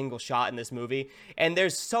every single shot in this movie, and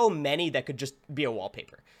there's so many that could just be a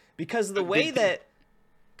wallpaper because of the way that.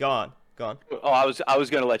 Go on. Oh, I was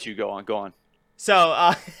gonna let you go on. Go on.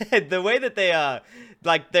 So the way that they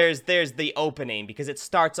there's the opening, because it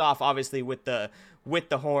starts off obviously with the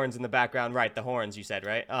horns in the background, right? The horns, you said,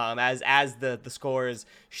 right? As the score is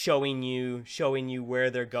showing you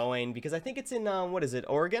where they're going, because I think it's in what is it,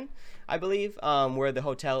 Oregon, I believe, where the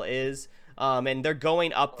hotel is, and they're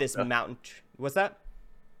going up this mountain. What's that?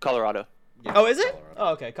 Colorado. Yeah, oh, is it? Colorado.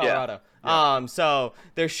 Oh, okay, Colorado. Yeah. So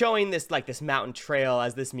they're showing this mountain trail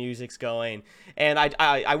as this music's going, and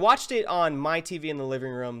I watched it on my TV in the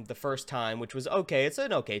living room the first time, which was okay. It's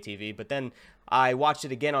an okay TV, but then I watched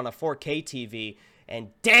it again on a 4K TV, and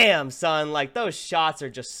damn, son, those shots are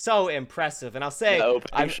just so impressive. And I'll say, the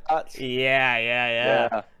opening shots.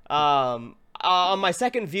 Yeah. On my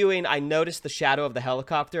second viewing, I noticed the shadow of the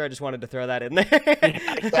helicopter. I just wanted to throw that in there.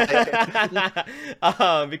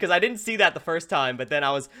 Because I didn't see that the first time, but then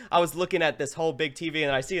I was looking at this whole big TV,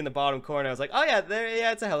 and I see in the bottom corner, I was like, oh yeah,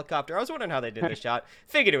 it's a helicopter. I was wondering how they did this shot.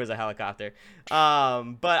 Figured it was a helicopter.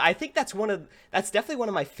 But I think that's definitely one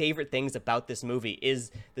of my favorite things about this movie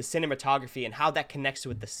is the cinematography and how that connects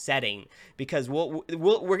with the setting, because we're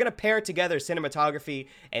going to pair together cinematography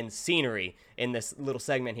and scenery in this little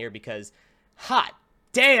segment here, because hot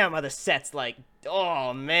damn are the sets,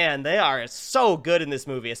 oh man, they are so good in this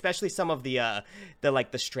movie, especially some of the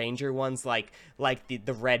stranger ones, like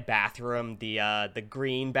the red bathroom, the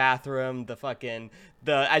green bathroom,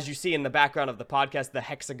 as you see in the background of the podcast, the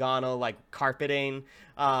hexagonal carpeting,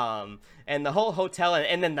 and the whole hotel,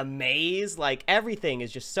 and then the maze. Everything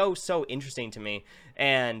is just so interesting to me.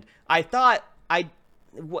 And I thought, I'm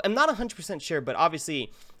not 100% sure, but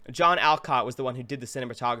obviously John Alcott was the one who did the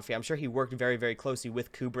cinematography. I'm sure he worked very, very closely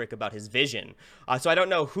with Kubrick about his vision. So I don't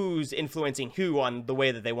know who's influencing who on the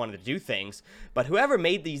way that they wanted to do things, but whoever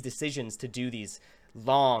made these decisions to do these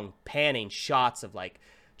long panning shots of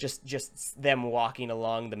just them walking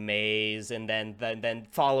along the maze, and then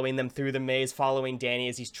following them through the maze, following Danny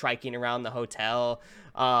as he's triking around the hotel,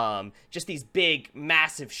 just these big,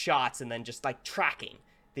 massive shots, and then just tracking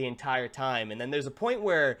the entire time. And then there's a point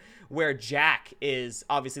where Jack is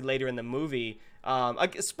obviously later in the movie.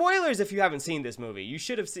 Spoilers if you haven't seen this movie. You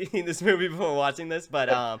should have seen this movie before watching this.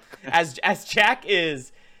 But as Jack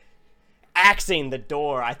is axing the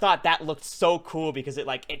door, I thought that looked so cool, because it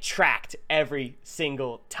tracked every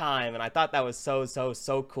single time, and I thought that was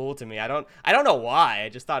so cool to me. I don't know why. I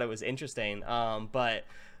just thought it was interesting. But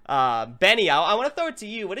Benny, I want to throw it to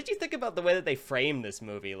you. What did you think about the way that they framed this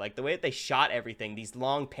movie? The way that they shot everything, these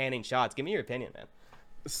long panning shots. Give me your opinion, man.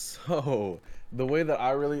 So the way that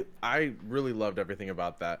I really loved everything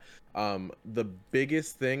about that. The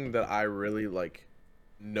biggest thing that I really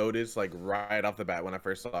noticed right off the bat when I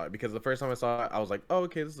first saw it, because the first time I saw it, I was like, oh,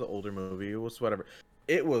 okay, this is an older movie. It was whatever.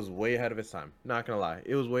 It was way ahead of its time. Not gonna lie,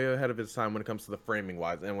 it was way ahead of its time when it comes to the framing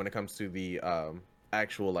wise, and when it comes to the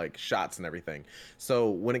actual shots and everything.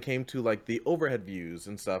 So when it came to the overhead views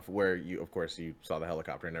and stuff, where you saw the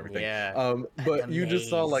helicopter and everything, but you just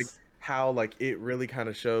saw how it really kind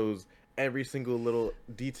of shows every single little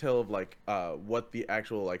detail of what the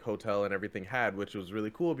actual hotel and everything had, which was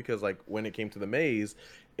really cool, because when it came to the maze,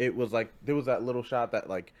 it was there was that little shot that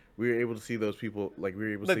we were able to see those people, we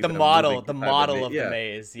were able to see the model of the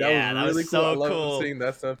maze. That was really cool. So I love seeing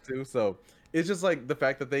that stuff too. So it's just the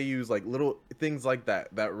fact that they use little things like that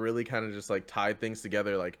really kind of just tie things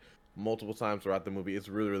together multiple times throughout the movie. It's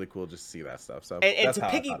really, really cool just to see that stuff. So and to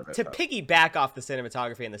piggyback off the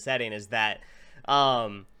cinematography and the setting is that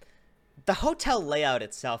the hotel layout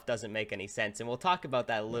itself doesn't make any sense, and we'll talk about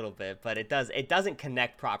that a little bit, but it doesn't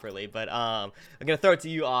connect properly. But I'm gonna throw it to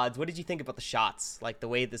you, Odds. What did you think about the shots, the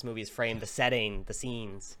way this movie is framed, the setting, the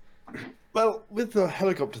scenes? Well, with the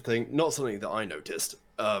helicopter thing, not something that I noticed.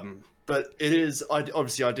 But it is. I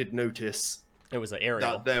did notice it was an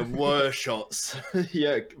aerial. That there were shots,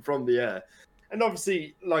 from the air, and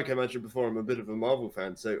obviously, like I mentioned before, I'm a bit of a Marvel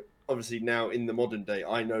fan. So obviously now in the modern day,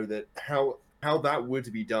 I know that how how that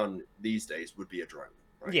would be done these days would be a drone,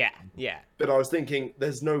 right? Yeah. But I was thinking,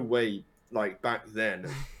 there's no way, like back then,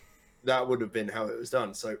 that would have been how it was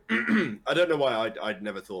done. So I don't know why I'd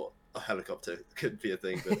never thought a helicopter could be a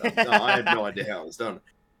thing, but no, I had no idea how it was done.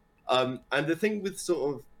 And the thing with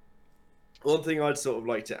sort of one thing I'd sort of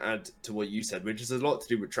like to add to what you said, which is a lot to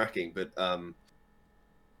do with tracking, but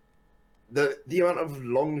the amount of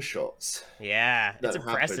long shots. Yeah, it's that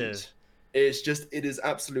impressive. happened, it is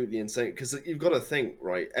absolutely insane, because you've got to think,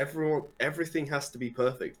 right, everything has to be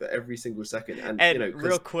perfect for every single second, and you know,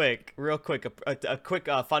 real quick, a quick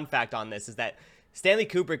fun fact on this is that Stanley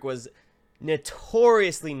Kubrick was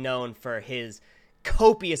notoriously known for his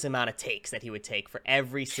copious amount of takes that he would take for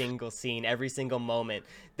every single scene, every single moment.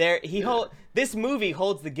 This movie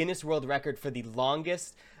holds the Guinness World Record for the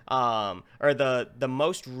longest or the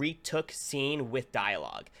most retook scene with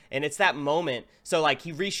dialogue. And it's that moment. So like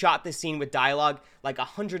he reshot this scene with dialogue like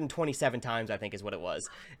 127 times, I think is what it was.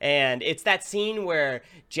 And it's that scene where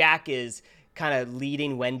Jack is kind of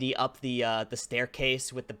leading Wendy up the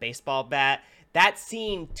staircase with the baseball bat. That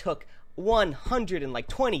scene took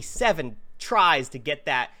 127 tries to get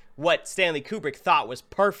that what Stanley Kubrick thought was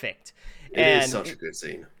perfect. It is such a good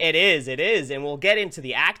scene. It is, and we'll get into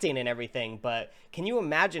the acting and everything, but can you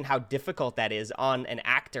imagine how difficult that is on an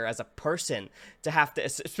actor as a person to have to,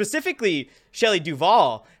 specifically Shelley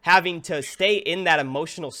Duvall, having to stay in that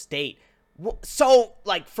emotional state so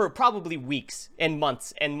like for probably weeks and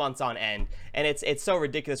months on end, and it's so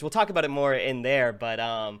ridiculous. We'll talk about it more in there, but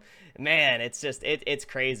man, it's just it's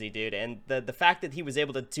crazy, dude. And the fact that he was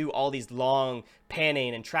able to do all these long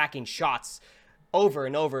panning and tracking shots over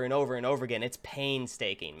and over and over and over again, it's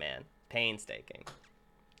painstaking, man. Painstaking.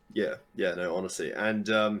 Yeah, no, honestly. And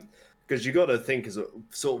because you got to think as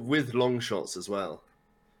sort of with long shots as well,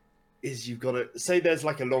 is you've got to say there's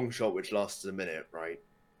like a long shot which lasts a minute, right?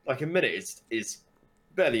 Like a minute is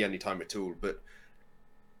barely any time at all, but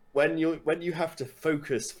when you have to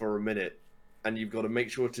focus for a minute and you've got to make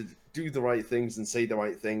sure to do the right things and say the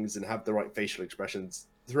right things and have the right facial expressions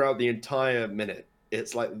throughout the entire minute,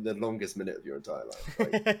 it's like the longest minute of your entire life,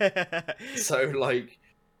 right? So like,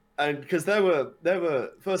 and because there were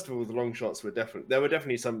first of all, the long shots were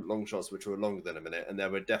definitely some long shots which were longer than a minute, and there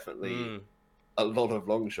were definitely a lot of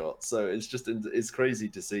long shots. So it's crazy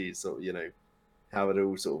to see sort of, you know, how it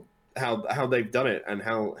all sort of how they've done it and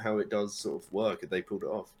how it does sort of work, and they pulled it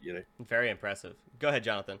off, you know. Very impressive. Go ahead,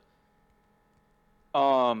 Jonathan.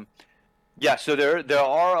 Yeah, so there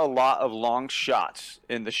are a lot of long shots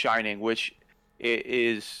in The Shining, which it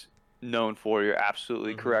is known for. You're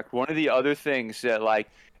absolutely correct. One of the other things that like,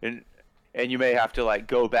 and you may have to like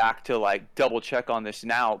go back to like double check on this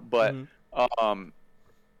now, but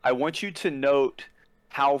I want you to note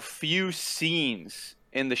how few scenes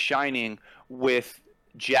in The Shining with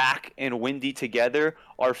Jack and Wendy together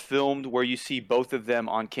are filmed where you see both of them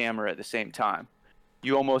on camera at the same time.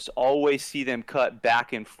 You almost always see them cut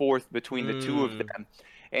back and forth between the two of them.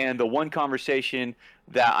 And the one conversation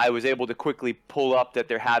that I was able to quickly pull up that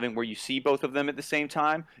they're having where you see both of them at the same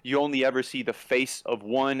time, you only ever see the face of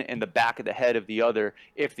one and the back of the head of the other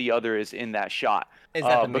if the other is in that shot. Is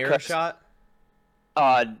that the mirror shot?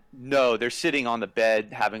 No, they're sitting on the bed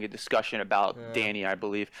having a discussion about Danny, I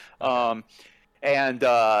believe. Okay. And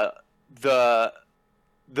the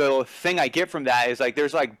thing I get from that is like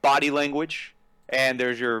there's like body language and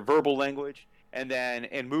there's your verbal language, and then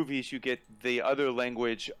in movies you get the other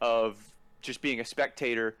language of just being a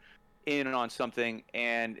spectator in on something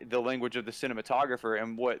and the language of the cinematographer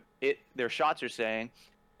and what their shots are saying.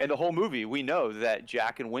 And the whole movie, we know that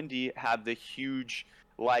Jack and Wendy have the huge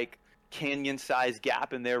like canyon-sized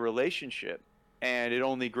gap in their relationship, and it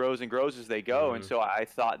only grows and grows as they go. And so I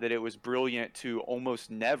thought that it was brilliant to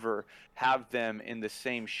almost never have them in the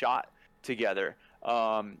same shot together.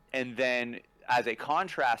 And then as a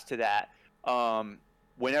contrast to that,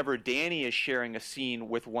 whenever Danny is sharing a scene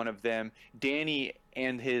with one of them, Danny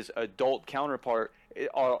and his adult counterpart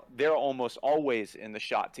they're almost always in the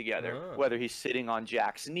shot together, whether he's sitting on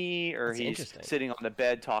Jack's knee or he's sitting on the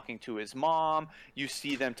bed talking to his mom. You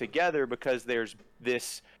see them together because there's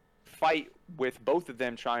this fight with both of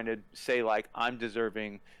them trying to say like, I'm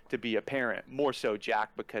deserving to be a parent. More so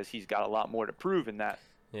Jack, because he's got a lot more to prove in that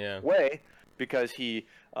way, because he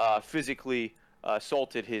physically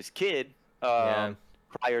assaulted his kid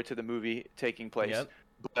prior to the movie taking place.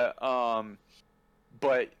 But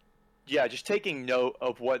yeah, just taking note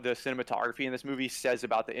of what the cinematography in this movie says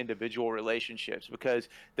about the individual relationships, because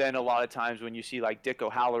then a lot of times when you see like Dick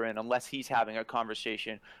O'Halloran, unless he's having a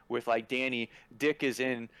conversation with like Danny, Dick is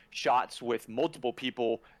in shots with multiple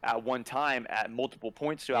people at one time at multiple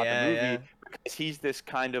points throughout the movie, because he's this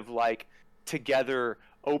kind of like together,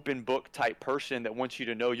 open book type person that wants you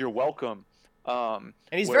to know you're welcome. And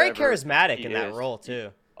he's very wherever charismatic he in that is. role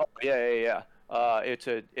too. Oh yeah. It's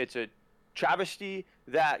a travesty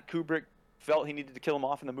that Kubrick felt he needed to kill him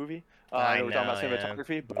off in the movie. I know we're talking about yeah.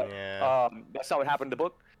 cinematography, but Yeah. that's not what happened in the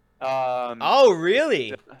book. Oh,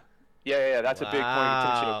 really? Yeah. That's a big point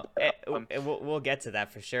Wow. of contention. We'll get to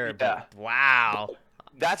that for sure. Yeah. But wow.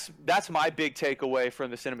 That's my big takeaway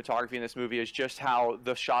from the cinematography in this movie is just how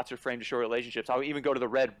the shots are framed to show relationships. I would even go to the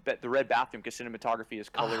red bathroom because cinematography is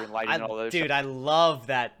color and lighting and all those. Dude, I love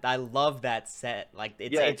that. I love that set. Like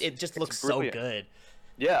it just looks so good.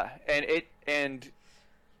 Yeah, and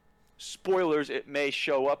spoilers, it may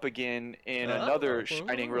show up again in another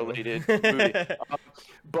Shining related movie.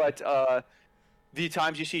 But the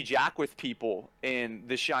times you see Jack with people in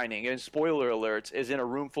The Shining, and spoiler alerts, is in a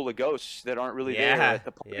room full of ghosts that aren't really there at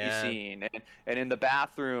the party scene. And in the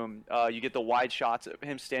bathroom, you get the wide shots of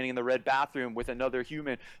him standing in the red bathroom with another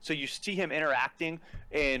human. So you see him interacting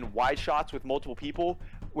in wide shots with multiple people,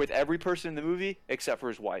 with every person in the movie except for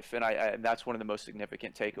his wife. And that's one of the most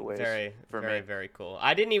significant takeaways for me. Very cool.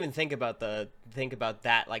 I didn't even think about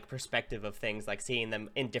that like perspective of things, like seeing them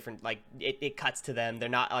in different, like it cuts to them. They're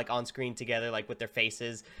not like on screen together, like with their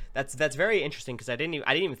faces. That's very interesting because I didn't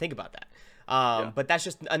even think about that. But that's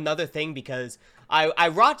just another thing because I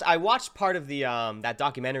watched part of the that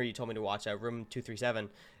documentary you told me to watch, Room 237,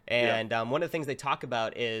 and one of the things they talk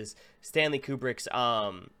about is Stanley Kubrick's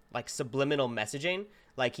like subliminal messaging.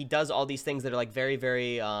 Like he does all these things that are like very,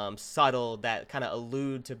 very subtle that kind of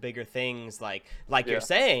allude to bigger things, like you're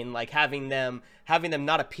saying, like having them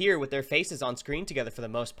not appear with their faces on screen together for the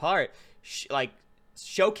most part, like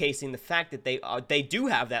showcasing the fact that they do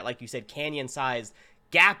have that, like you said, canyon-sized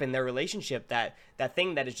gap in their relationship, that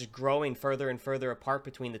thing that is just growing further and further apart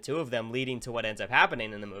between the two of them, leading to what ends up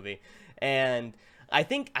happening in the movie. And I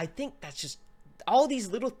think that's just all these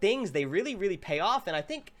little things, they really, really pay off, and I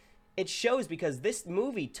think it shows because this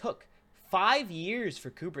movie took 5 years for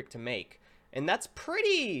Kubrick to make, and that's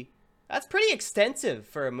pretty extensive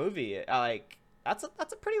for a movie. Like that's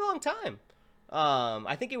a pretty long time.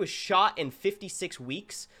 I think it was shot in 56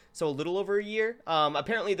 weeks, so a little over a year.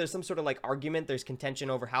 Apparently there's some sort of like argument, there's contention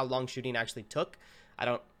over how long shooting actually took. I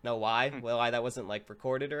don't know why that wasn't like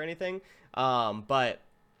recorded or anything. But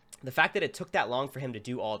the fact that it took that long for him to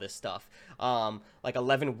do all this stuff, like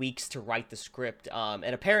 11 weeks to write the script, and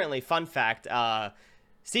apparently, fun fact,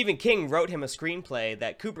 Stephen King wrote him a screenplay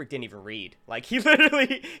that Kubrick didn't even read. Like he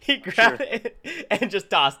literally grabbed it and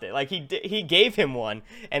just tossed it. Like he gave him one,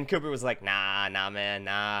 and Kubrick was like, nah, man,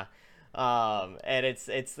 nah. And it's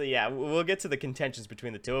we'll get to the contentions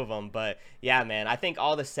between the two of them, but yeah, man, I think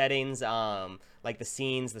all the settings, like the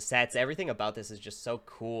scenes, the sets, everything about this is just so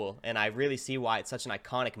cool, and I really see why it's such an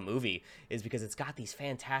iconic movie, is because it's got these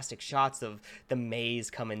fantastic shots of the maze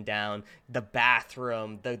coming down, the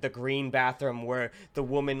bathroom, the green bathroom where the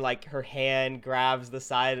woman, like her hand grabs the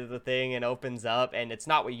side of the thing and opens up, and it's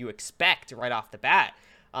not what you expect right off the bat.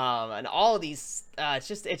 And all of these, it's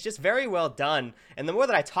just very well done. And the more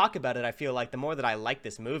that I talk about it, I feel like the more that I like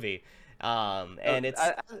this movie. And it's.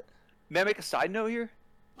 May I make a side note here?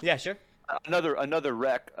 Yeah, sure. Another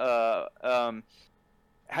rec. Have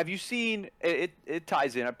you seen it? It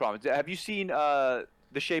ties in, I promise. Have you seen The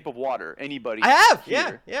Shape of Water? Anybody? I have.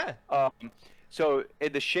 Here? Yeah. So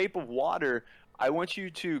in The Shape of Water, I want you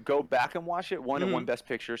to go back and watch it. It won Best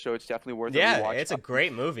Picture, so it's definitely worth it. Yeah, it's a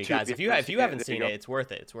great movie, guys. If you haven't seen it, it's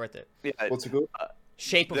worth it. It's worth it. Yeah. What's it called?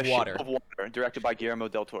 Shape of Water. Shape of Water, directed by Guillermo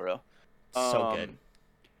del Toro. So good.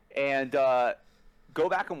 And go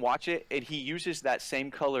back and watch it, and he uses that same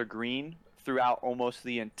color green throughout almost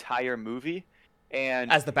the entire movie.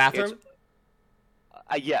 And as the bathroom?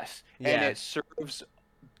 Yes. Yeah. And it serves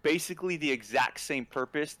basically the exact same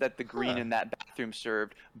purpose that the green in that bathroom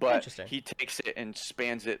served, but he takes it and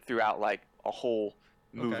spans it throughout like a whole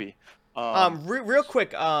movie. Real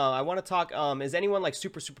quick, I want to talk. Is anyone like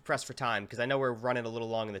super pressed for time? Because I know we're running a little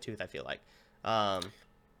long in the tooth. I feel like.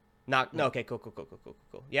 No. Okay. Cool.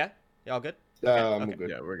 Yeah. Y'all good? I'm good.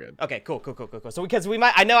 Yeah, we're good. Okay, cool. So because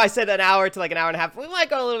I know I said an hour to like an hour and a half. We might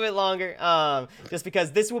go a little bit longer, just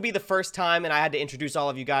because this will be the first time, and I had to introduce all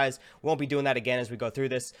of you guys. We won't be doing that again as we go through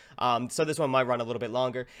this. So this one might run a little bit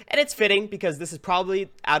longer, and it's fitting because this is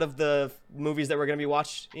probably out of the movies that we're gonna be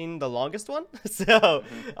watching the longest one. So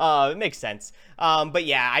it makes sense. But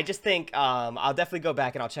yeah, I just think I'll definitely go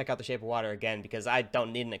back and I'll check out The Shape of Water again because I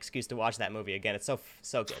don't need an excuse to watch that movie again. It's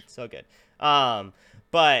so good.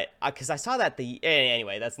 But because I saw that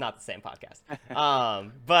anyway, that's not the same podcast.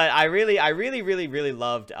 But I really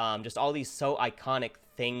loved just all these so iconic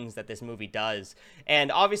things that this movie does.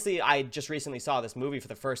 And obviously, I just recently saw this movie for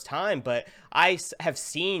the first time, but have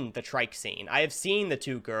seen the trike scene. I have seen the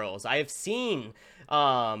two girls. I have seen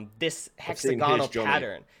this hexagonal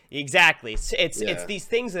pattern. Exactly. It's these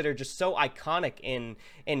things that are just so iconic in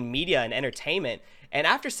media and entertainment. And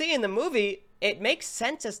after seeing the movie, it makes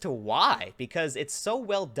sense as to why, because it's so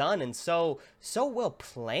well done and so well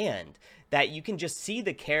planned that you can just see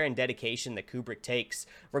the care and dedication that Kubrick takes,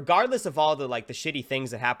 regardless of all the the shitty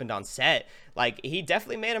things that happened on set. Like, he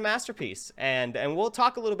definitely made a masterpiece, and we'll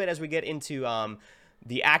talk a little bit as we get into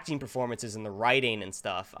the acting performances and the writing and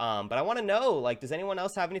stuff. But I want to know, does anyone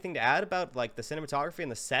else have anything to add about the cinematography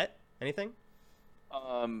and the set? Anything?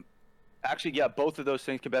 Actually, yeah, both of those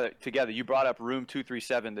things together. You brought up Room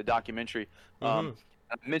 237, the documentary. I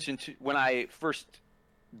mentioned when I first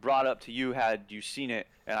brought up to you, had you seen it?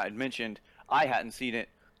 And I mentioned I hadn't seen it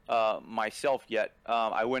myself yet.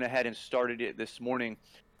 I went ahead and started it this morning.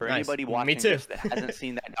 For anybody watching this that hasn't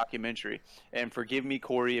seen that documentary, and forgive me,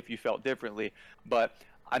 Corey, if you felt differently, but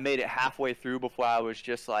I made it halfway through before I was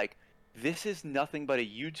just like, this is nothing but a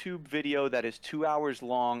YouTube video that is 2 hours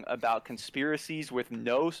long about conspiracies with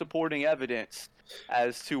no supporting evidence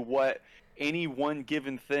as to what any one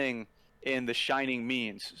given thing in The Shining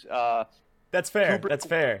means. That's fair. That's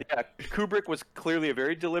fair. Yeah, Kubrick was clearly a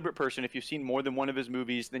very deliberate person. If you've seen more than one of his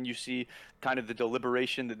movies, then you see kind of the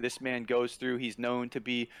deliberation that this man goes through. He's known to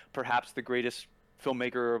be perhaps the greatest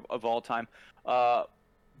filmmaker of all time.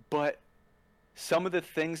 But some of the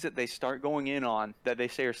things that they start going in on that they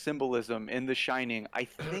say are symbolism in The Shining, I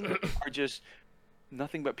think are just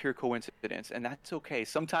nothing but pure coincidence, and that's okay.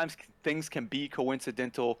 Sometimes things can be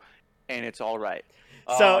coincidental, and it's all right.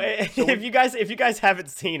 So if you guys haven't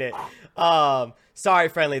seen it, sorry,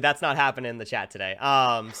 friendly, that's not happening in the chat today.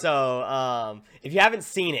 If you haven't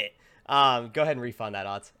seen it, go ahead and refund that,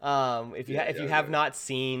 odds. If you have not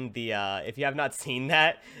seen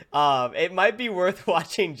that, it might be worth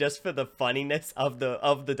watching just for the funniness of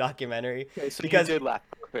the documentary. Okay, so because you did laugh.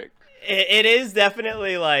 Perfect. It is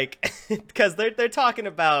definitely because they're talking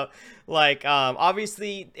about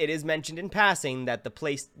obviously it is mentioned in passing that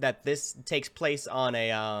this takes place on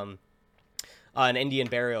an Indian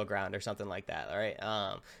burial ground or something like that, all right?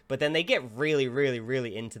 But then they get really, really,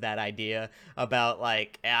 really into that idea about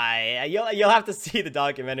you'll have to see the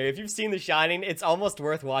documentary. If you've seen The Shining, it's almost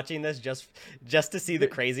worth watching this just to see the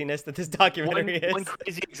craziness that this documentary is. One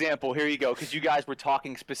crazy example, here you go, because you guys were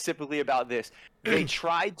talking specifically about this. They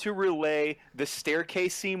tried to relay the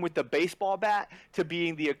staircase scene with the baseball bat to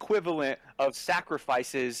being the equivalent of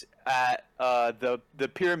sacrifices at the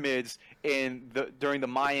pyramids during the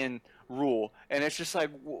Mayan rule, and it's just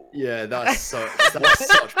that's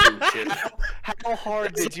such bullshit. How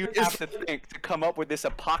hard did you have to think to come up with this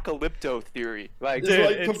apocalypto theory?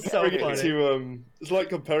 It's like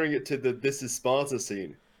comparing it to the This Is Sparta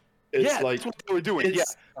scene. It's that's what they were doing.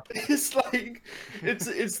 It's it's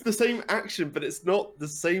the same action, but it's not the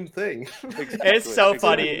same thing. Exactly. It's so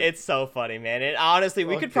funny. It's so funny, man. And honestly,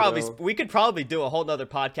 we could probably do a whole nother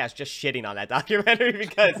podcast just shitting on that documentary,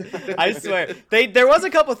 because I swear there was a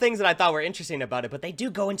couple things that I thought were interesting about it, but they do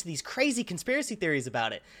go into these crazy conspiracy theories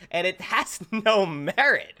about it, and it has no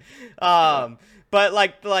merit. But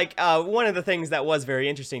one of the things that was very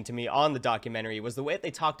interesting to me on the documentary was the way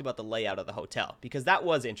they talked about the layout of the hotel, because that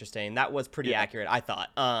was interesting. That was pretty accurate, I thought.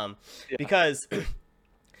 Because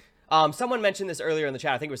someone mentioned this earlier in the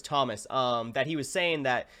chat, I think it was Thomas, that he was saying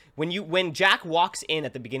that when Jack walks in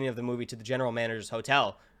at the beginning of the movie to the general manager's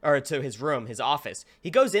hotel, or to his room, his office, he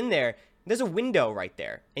goes in there, there's a window right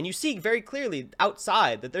there, and you see very clearly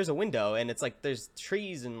outside that there's a window, and it's there's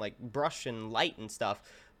trees and brush and light and stuff.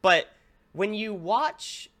 But when you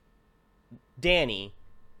watch Danny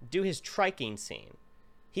do his triking scene,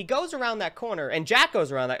 he goes around that corner, and Jack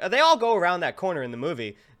goes around that. They all go around that corner in the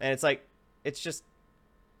movie, and it's a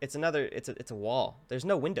wall. There's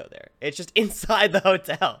no window there. It's just inside the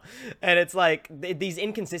hotel, and it's these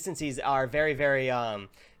inconsistencies are very, very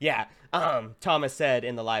Thomas said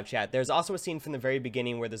in the live chat, there's also a scene from the very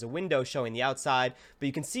beginning where there's a window showing the outside, but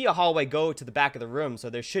you can see a hallway go to the back of the room, so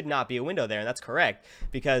there should not be a window there, and that's correct,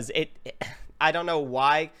 because I don't know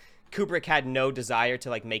why Kubrick had no desire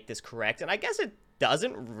to make this correct, and I guess it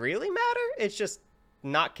doesn't really matter. It's just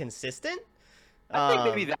not consistent. I think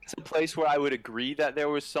maybe that's a place where I would agree that there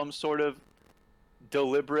was some sort of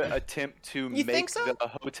deliberate attempt to make the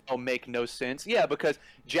hotel make no sense. Yeah, because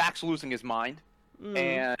Jack's losing his mind,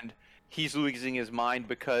 and he's losing his mind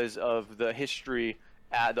because of the history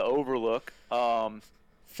at the Overlook.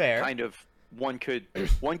 Fair. Kind of, one could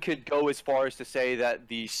go as far as to say that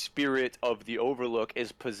the spirit of the Overlook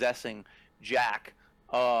is possessing Jack.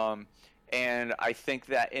 and I think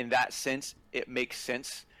that in that sense, it makes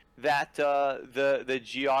sense that the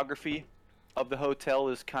geography of the hotel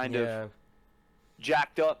is kind of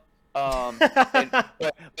jacked up.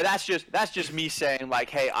 But that's just me saying like,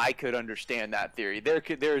 hey, I could understand that theory.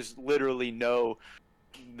 There's literally no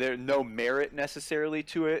merit necessarily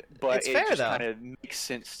to it, but It's it fair, just though. kind of makes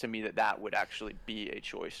sense to me that that would actually be a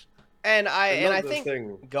choice. And I Another think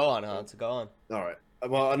thing- go on, Hans, go on. All right.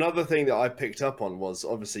 Well, another thing that I picked up on was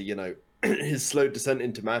obviously, his slow descent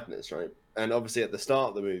into madness, right? And obviously at the start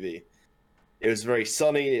of the movie, it was very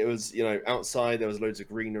sunny. It was, outside. There was loads of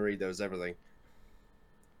greenery. There was everything.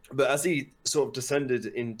 But as he sort of descended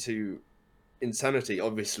into insanity,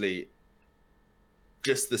 obviously,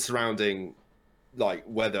 just the surrounding, like,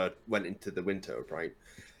 weather went into the winter, right?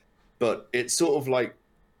 But it's sort of like,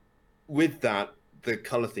 with that, the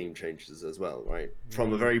color theme changes as well, right?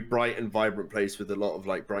 From a very bright and vibrant place with a lot of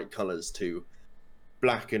like bright colors to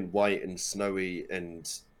black and white and snowy, and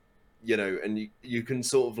and you can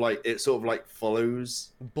sort of like, it sort of like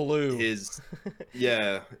follows Blue. his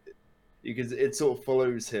it sort of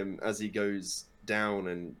follows him as he goes down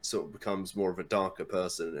and sort of becomes more of a darker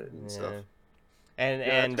person and stuff. And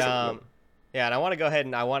and I want to go ahead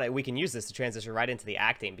and we can use this to transition right into the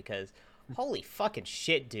acting, because holy fucking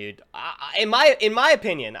shit, dude. In my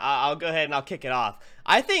opinion, I'll go ahead and I'll kick it off.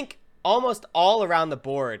 I think almost all around the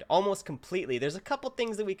board, almost completely, there's a couple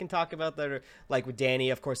things that we can talk about that are like with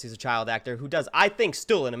Danny. Of course, he's a child actor who does, I think,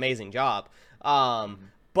 still an amazing job.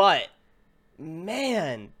 But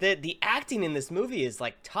man, the acting in this movie is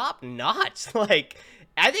like top notch. Like,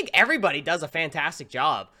 I think everybody does a fantastic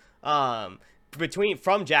job.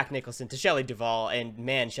 From Jack Nicholson to Shelley Duvall, and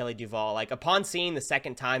man, Shelley Duvall, like, upon seeing the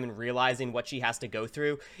second time and realizing what she has to go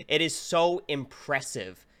through, it is so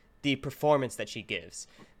impressive, the performance that she gives,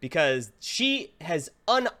 because she has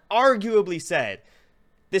unarguably said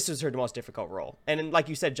this was her most difficult role. And like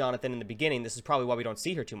you said, Jonathan, in the beginning, this is probably why we don't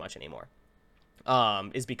see her too much anymore,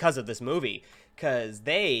 is because of this movie, because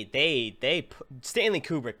Stanley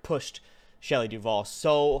Kubrick pushed Shelley Duvall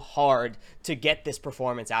so hard to get this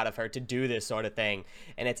performance out of her, to do this sort of thing,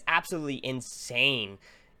 and it's absolutely insane.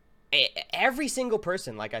 Every single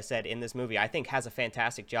person, like I said, in this movie, I think has a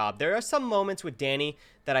fantastic job. There are some moments with Danny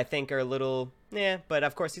that I think are a little, but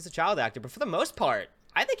of course he's a child actor, but for the most part,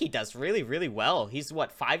 I think he does really, really well. He's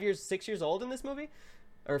what, 6 years old in this movie,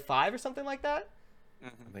 or 5 or something like that? I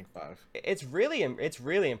think 5. It's really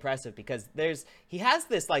impressive, because he has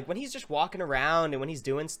this, like, when he's just walking around and when he's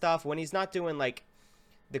doing stuff, when he's not doing like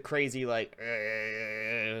the crazy like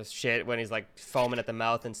shit, when he's like foaming at the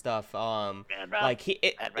mouth and stuff,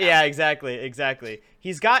 exactly.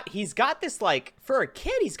 He's got this, like, for a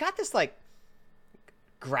kid, he's got this like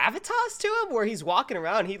gravitas to him where he's walking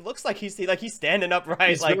around, he looks like he's standing upright.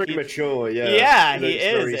 He's like very mature, he is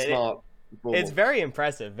very smart. It's very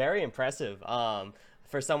impressive,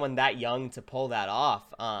 for someone that young to pull that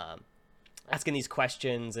off, asking these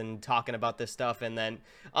questions and talking about this stuff. And then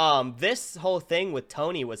this whole thing with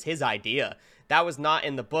Tony was his idea. That was not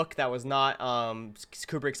in the book. That was not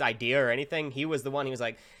Kubrick's idea or anything. He was the one. He was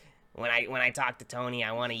like, when I talk to Tony,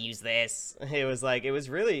 I want to use this. It was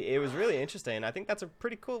really interesting. I think that's a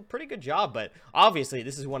pretty good job. But obviously,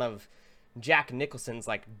 this is one of Jack Nicholson's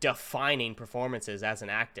like defining performances as an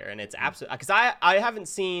actor, and it's absolutely, because I haven't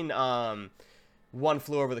seen One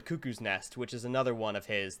Flew Over the Cuckoo's Nest, which is another one of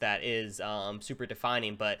his that is super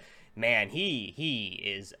defining, but man, he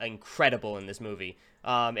is incredible in this movie.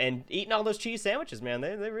 And eating all those cheese sandwiches, man,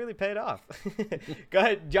 they really paid off. Go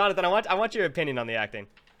ahead, Jonathan. I want your opinion on the acting.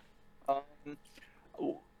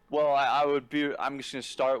 Well, I'm just gonna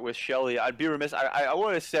start with Shelley. I'd be remiss. I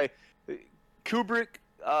want to say, Kubrick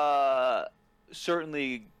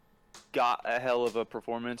certainly got a hell of a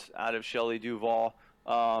performance out of Shelley Duvall,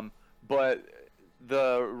 but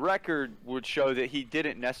the record would show that he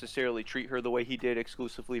didn't necessarily treat her the way he did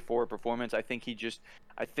exclusively for a performance. I think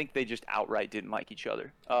they just outright didn't like each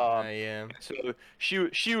other. So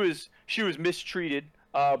she was mistreated,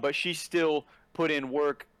 but she still put in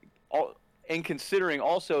work. And considering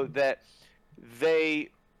also that they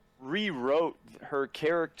rewrote her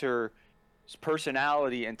character's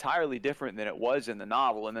personality entirely different than it was in the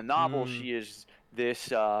novel. In the novel, she is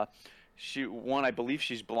this. I believe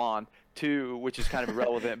she's blonde. 2, which is kind of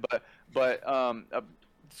irrelevant, but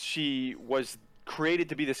she was created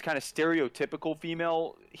to be this kind of stereotypical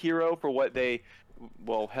female hero for what they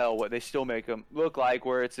still make them look like,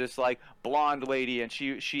 where it's this like blonde lady, and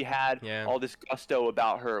she had all this gusto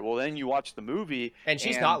about her. Well, then you watch the movie, and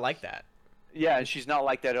she's not like that. Yeah, and she's not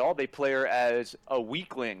like that at all. They play her as a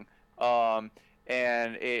weakling,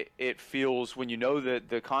 and it feels, when you know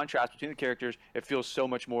the contrast between the characters, it feels so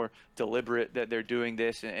much more deliberate that they're doing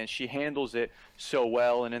this, and she handles it so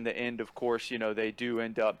well. And in the end, of course, they do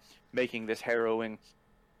end up making this harrowing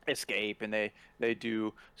escape, and they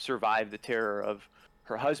do survive the terror of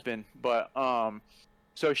her husband. But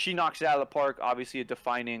so she knocks it out of the park. Obviously, a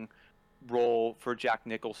defining role for Jack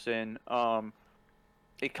Nicholson.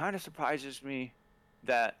 It kind of surprises me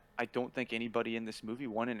that I don't think anybody in this movie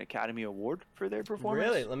won an Academy Award for their performance.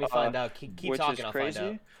 Really? Let me find out. Keep talking. I'll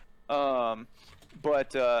find out.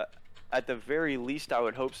 But at the very least, I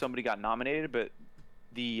would hope somebody got nominated. But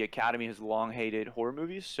the Academy has long hated horror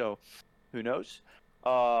movies, so who knows?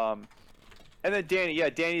 And then Danny,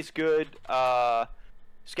 Danny's good.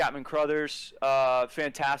 Scatman Crothers,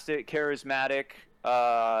 fantastic, charismatic.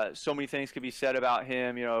 So many things could be said about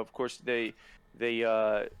him. Of course, they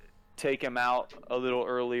take him out a little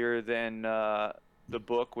earlier than the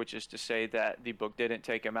book, which is to say that the book didn't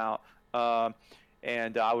take him out.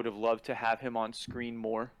 And I would have loved to have him on screen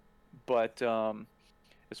more. But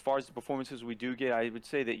as far as the performances we do get, I would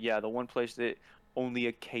say that, the one place that only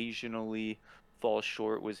occasionally falls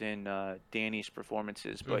short was in Danny's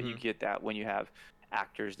performances. But you get that when you have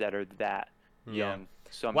actors that are that young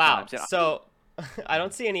sometimes. Wow. So I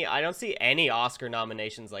don't see any Oscar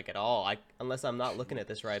nominations like at all. Unless I'm not looking at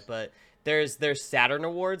this right, but there's Saturn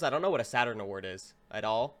Awards. I don't know what a Saturn Award is at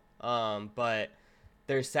all. But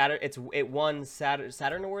there's Saturn. It won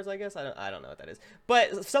Saturn Awards, I guess. I don't know what that is.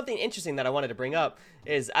 But something interesting that I wanted to bring up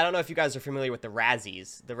is, I don't know if you guys are familiar with the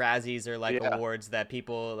Razzies. The Razzies are like awards that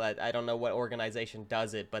people, that I don't know what organization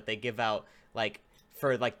does it, but they give out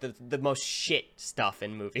for the most shit stuff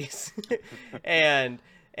in movies. and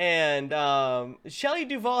Shelley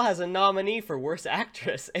Duvall has a nominee for Worst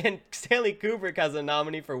Actress, and Stanley Kubrick has a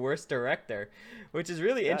nominee for Worst Director, which is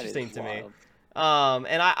really interesting to me.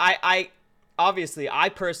 And I obviously, I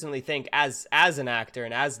personally think as an actor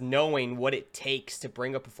and as knowing what it takes to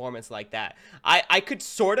bring a performance like that, I could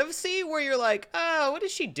sort of see where you're like, oh, what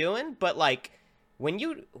is she doing? But when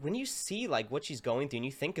you see what she's going through, and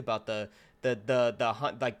you think about the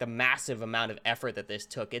massive amount of effort that this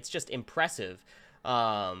took, it's just impressive.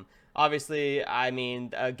 Obviously, I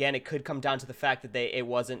mean, again, it could come down to the fact that it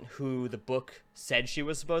wasn't who the book said she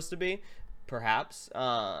was supposed to be, perhaps.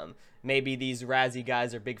 Maybe these Razzie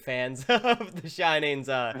guys are big fans of the Shinings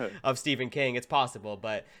of Stephen King. It's possible,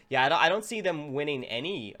 but yeah, I don't see them winning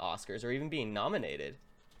any Oscars or even being nominated.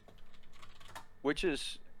 Which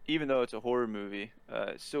is, even though it's a horror movie,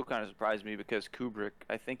 it still kind of surprised me, because Kubrick,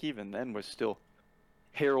 I think even then, was still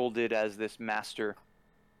heralded as this master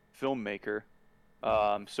filmmaker.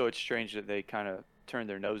 So it's strange that they kind of turn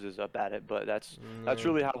their noses up at it, but that's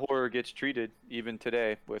really how horror gets treated even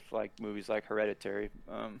today, with movies like Hereditary.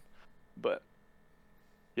 But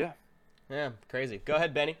yeah, crazy. Go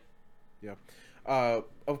ahead, Benny. Yeah.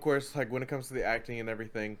 Of course, when it comes to the acting and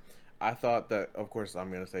everything, I thought that, of course,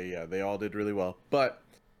 I'm gonna say they all did really well, but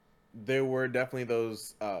there were definitely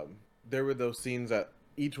those scenes that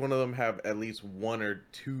each one of them have at least one or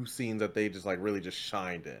two scenes that they just really just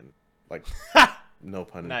shined in, no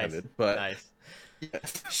pun intended. Nice. But nice.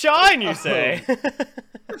 Yes. Shine, you say?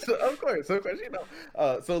 So, of course,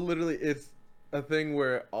 so literally, it's a thing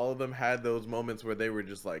where all of them had those moments where they were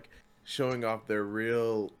just showing off their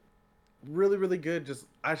really, really good, just,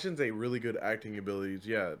 I shouldn't say really good acting abilities.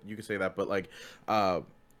 Yeah, you could say that, but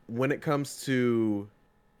when it comes to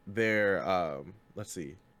their let's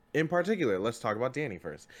see, in particular, let's talk about Danny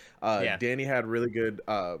first. Danny had really good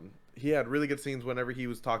he had really good scenes whenever he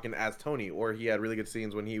was talking as Tony, or he had really good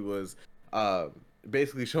scenes when he was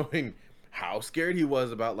basically showing how scared he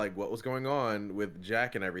was about what was going on with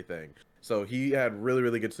Jack and everything. So he had really,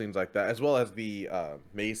 really good scenes like that, as well as the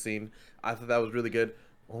maze scene. I thought that was really good.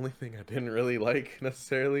 Only thing I didn't really like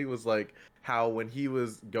necessarily was how when he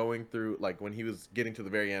was going through, when he was getting to the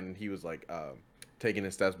very end, and he was taking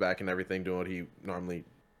his steps back and everything, doing what he normally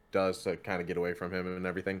does to kind of get away from him and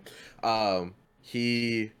everything.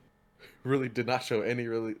 He really did not show any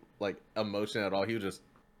really emotion at all. He was just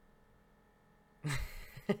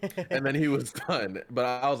and then he was done. But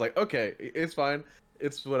I was like, okay, it's fine.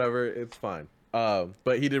 It's whatever. It's fine.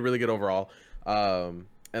 But he did really good overall. And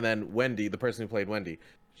then Wendy, the person who played Wendy,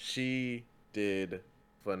 she did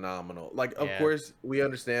phenomenal. Of course, we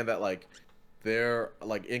understand that they're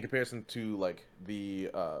in comparison to the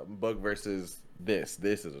book versus this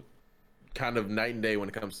is kind of night and day when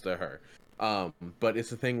it comes to her. But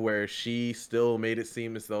it's a thing where she still made it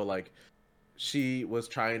seem as though she was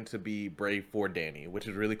trying to be brave for Danny, which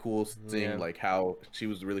is really cool, seeing how she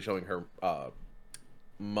was really showing her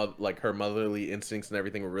like her motherly instincts and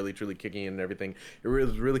everything were really truly kicking in and everything. It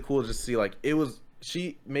was really cool to just see like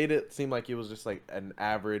she made it seem like it was just like an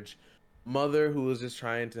average mother who was just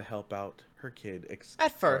trying to help out her kid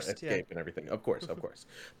At first, escape and everything. Of course.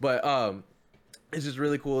 But it's just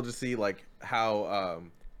really cool to see like how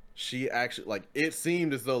she actually, like, it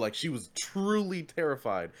seemed as though like she was truly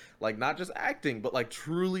terrified, like not just acting but like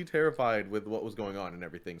truly terrified with what was going on and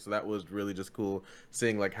everything. So that was really just cool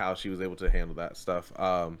seeing like how she was able to handle that stuff.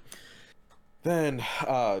 Then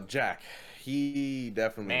Jack, he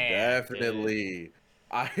definitely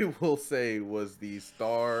I will say was the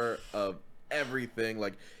star of everything.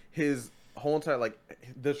 Like his whole entire, like,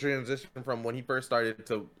 the transition from when he first started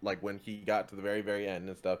to like when he got to the very end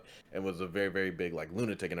and stuff, and was a very big like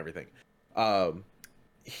lunatic and everything.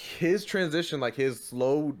 His transition, like his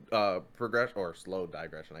slow progression or slow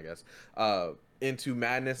digression, I guess, into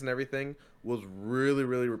madness and everything was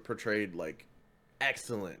really portrayed like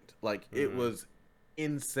excellent. Like it was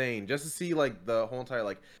insane just to see like the whole entire,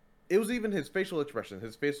 like, it was even his facial expressions,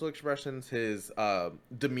 his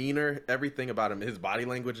demeanor, everything about him, his body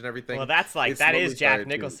language and everything. Well, that's like, that is Jack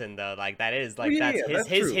Nicholson though. Like that is like, that's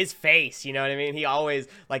his face, you know what I mean? He always,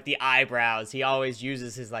 like, the eyebrows, he always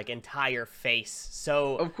uses his like entire face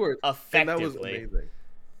so of course effectively. And that was amazing.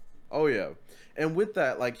 Oh yeah. And with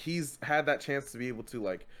that, like, he's had that chance to be able to,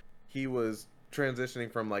 like, he was transitioning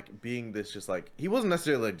from like being this, just like, he wasn't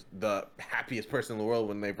necessarily like the happiest person in the world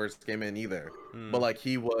when they first came in either, but like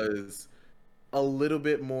he was a little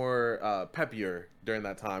bit more peppier during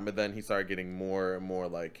that time, but then he started getting more and more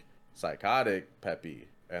like psychotic peppy,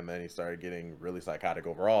 and then he started getting really psychotic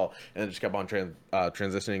overall, and it just kept on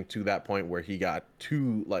transitioning to that point where he got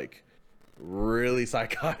too like really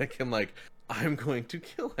psychotic and like, I'm going to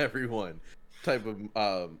kill everyone type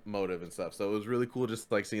of motive and stuff. So it was really cool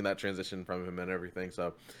just like seeing that transition from him and everything.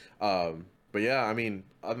 So but yeah, I mean,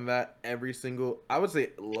 other than that, I would say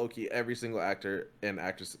low-key every single actor and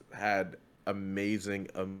actress had amazing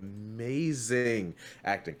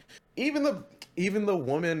acting. Even the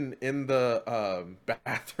woman in the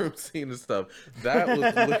bathroom scene and stuff, that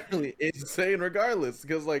was literally insane regardless,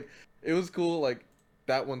 because like it was cool. Like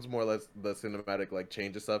that one's more or less the cinematic like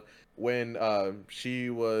change of stuff when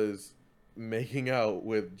she was making out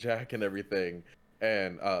with Jack and everything,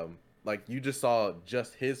 and like you just saw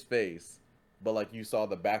just his face, but like you saw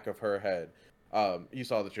the back of her head. You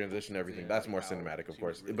saw the transition and everything. That's more cinematic, of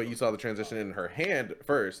course, but you saw the transition in her hand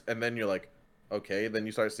first, and then you're like, okay, then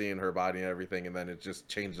you start seeing her body and everything, and then it just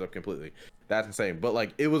changes up completely. That's insane. But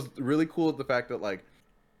like it was really cool, the fact that like,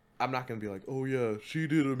 I'm not gonna be like, oh yeah, she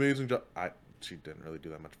did an amazing job. She didn't really do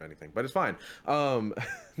that much of anything, but it's fine.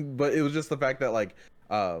 But it was just the fact that like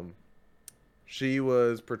she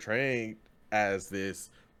was portraying as this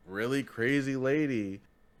really crazy lady,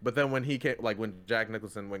 but then when he came, like when Jack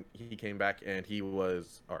Nicholson, when he came back and he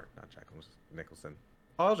was, or not Jack Nicholson,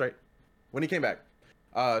 oh, I was right, when he came back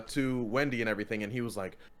to Wendy and everything, and he was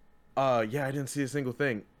like, yeah, I didn't see a single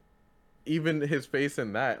thing. Even his face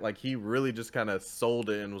in that, like, he really just kind of sold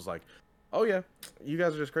it and was like, oh yeah, you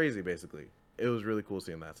guys are just crazy, basically. It was really cool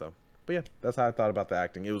seeing that. So, but yeah, that's how I thought about the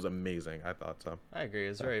acting. It was amazing. I thought so. I agree. It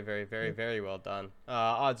was very well done.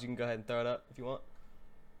 Odds, you can go ahead and throw it up if you want.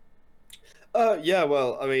 Yeah,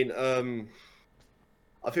 well, I mean,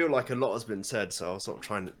 I feel like a lot has been said, so I was sort of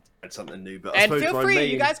trying to add something new. But I suppose feel my free,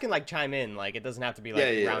 main... you guys can like chime in. Like, it doesn't have to be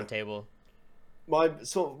like round table.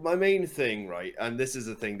 My main thing, right, and this is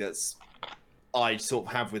the thing that's I sort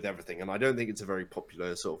of have with everything, and I don't think it's a very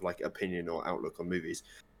popular sort of like opinion or outlook on movies.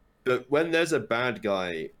 But when there's a bad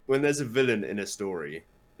guy, when there's a villain in a story,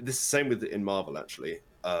 this is the same in Marvel actually.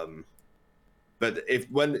 But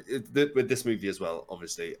with this movie as well,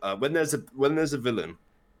 obviously, when there's a villain,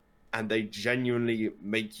 and they genuinely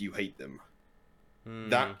make you hate them,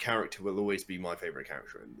 that character will always be my favorite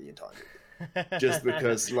character in the entire movie. Just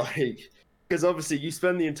because, like, because obviously you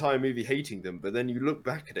spend the entire movie hating them, but then you look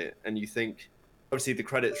back at it and you think, obviously the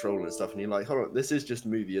credits roll and stuff, and you're like, hold on, this is just a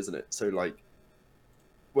movie, isn't it? So like,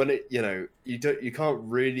 when it, you can't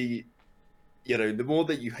really, the more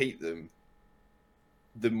that you hate them,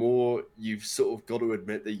 the more you've sort of got to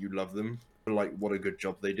admit that you love them for like what a good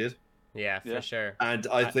job they did. Yeah, for sure. And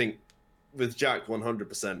I think with Jack,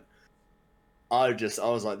 100%, I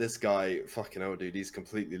was like, this guy, fucking hell, dude, he's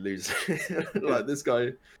completely losing. Like this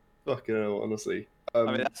guy, fucking hell, honestly. I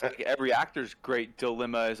mean, that's like every actor's great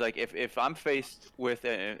dilemma is like, if I'm faced with,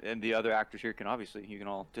 and the other actors here can obviously, you can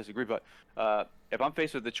all disagree, but if I'm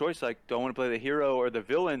faced with the choice, like, do I want to play the hero or the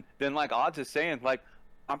villain, then like Odds is saying, like,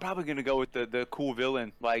 I'm probably going to go with the cool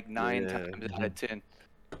villain, like 9 times out of 10.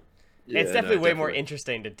 It's Yeah, definitely no, way more definitely.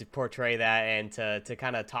 interesting to portray that and to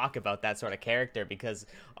kind of talk about that sort of character, because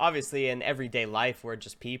obviously in everyday life we're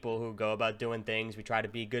just people who go about doing things. We try to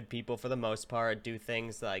be good people for the most part, do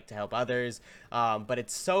things like to help others, but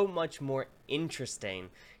it's so much more interesting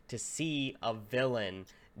to see a villain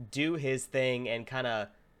do his thing and kind of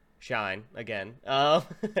shine again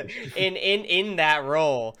in that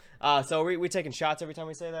role. So we taking shots every time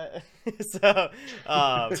we say that. So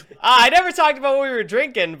I never talked about what we were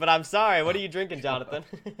drinking, but I'm sorry. What are you drinking, Jonathan?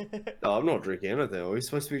 No, I'm not drinking anything. What are we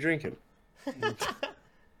supposed to be drinking?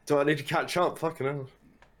 Do I need to catch up? Fucking hell.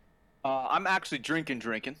 I'm actually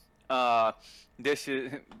drinking. This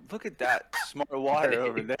is look at that smart water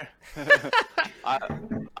over there.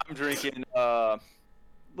 I'm drinking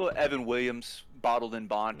little Evan Williams bottled in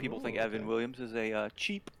bond. People think Oh, Evan okay. Williams is a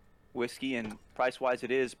cheap whiskey, and price wise it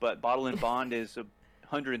is, but bottled in bond is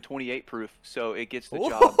 128 proof, so it gets the Ooh,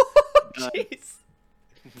 job done. jeez.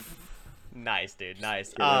 Nice, dude.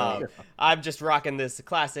 Nice. You know, I'm just rocking this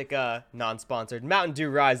classic, non-sponsored Mountain Dew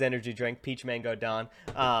Rise energy drink, Peach Mango Dawn.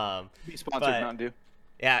 Be sponsored, But Mountain Dew.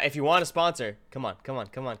 yeah, if you want to sponsor, come on,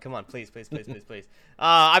 please, please, please, please, please.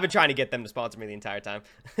 I've been trying to get them to sponsor me the entire time,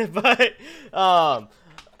 but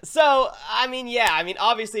so I mean, yeah, I mean,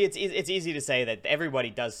 obviously it's easy to say that everybody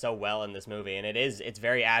does so well in this movie, and it's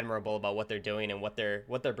very admirable about what they're doing and what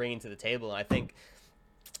they're bringing to the table, and I think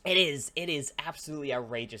it is absolutely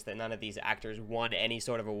outrageous that none of these actors won any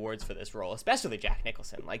sort of awards for this role, especially Jack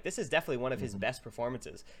Nicholson. Like, this is definitely one of his best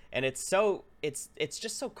performances, and it's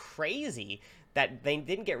just so crazy that they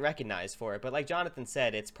didn't get recognized for it. But like Jonathan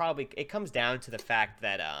said, it comes down to the fact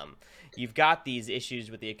that you've got these issues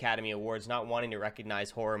with the Academy Awards not wanting to recognize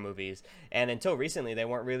horror movies, and until recently they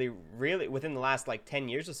weren't really within the last like 10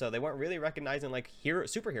 years or so, they weren't really recognizing like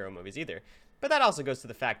superhero movies either. But that also goes to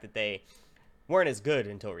the fact that they weren't as good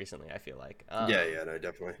until recently, I feel like. yeah, no,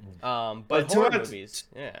 definitely. But To horror add- movies,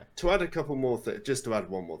 yeah. To add a couple more things, just to add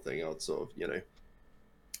one more thing, I would sort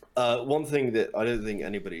of, one thing that I don't think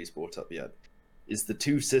anybody's brought up yet is the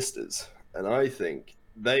two sisters, and I think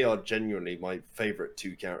they are genuinely my favorite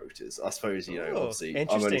two characters. I suppose, Ooh, obviously I'm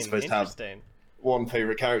only interesting, supposed to have interesting. one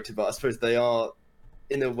favorite character, but I suppose they are,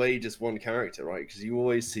 in a way, just one character, right? Because you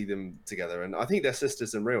always see them together, and I think they're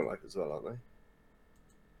sisters in real life as well, aren't they?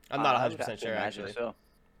 I'm not I would 100% have to sure, imagine actually, so.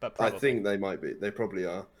 but I probably. think they might be. They probably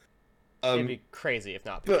are. It'd be crazy if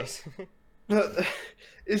not the but- case. But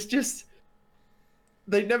it's just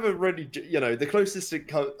they never really, the closest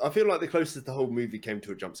I feel like the closest the whole movie came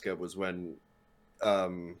to a jump scare was when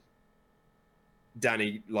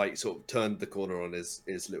Danny like sort of turned the corner on his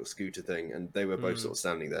little scooter thing, and they were both sort of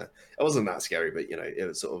standing there. It wasn't that scary, but it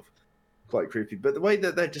was sort of quite creepy. But the way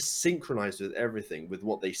that they're just synchronized with everything, with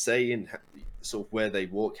what they say and sort of where they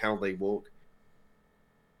walk, how they walk,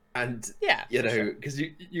 and Yeah, for sure. because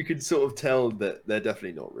you can sort of tell that they're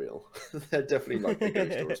definitely not real. They're definitely like a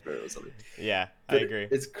ghost or a spirit or something. Yeah, I But agree.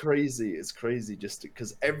 It's crazy. It's crazy just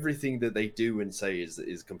because everything that they do and say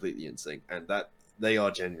is completely in sync, and that they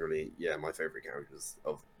are genuinely, my favorite characters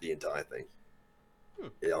of the entire thing.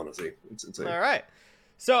 Yeah, honestly, it's insane. All right.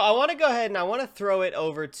 So I want to go ahead and I want to throw it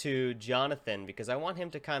over to Jonathan, because I want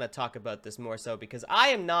him to kind of talk about this more so, because I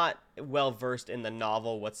am not well versed in the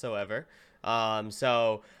novel whatsoever.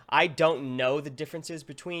 So I don't know the differences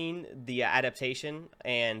between the adaptation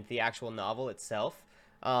and the actual novel itself.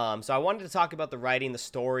 So I wanted to talk about the writing, the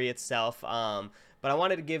story itself. But I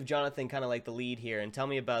wanted to give Jonathan kind of like the lead here and tell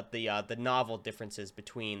me about the novel differences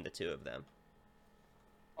between the two of them.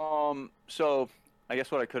 So I guess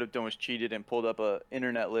what I could have done was cheated and pulled up a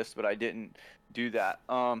internet list, but I didn't do that.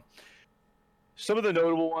 Some of the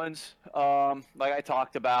notable ones, like I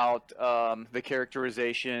talked about, the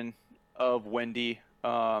characterization of Wendy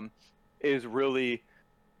is really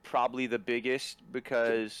probably the biggest,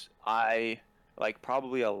 because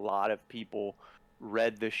probably a lot of people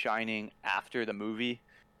read The Shining after the movie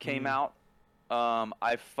came out.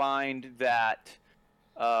 I find that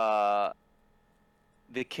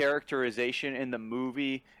the characterization in the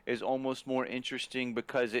movie is almost more interesting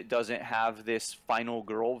because it doesn't have this final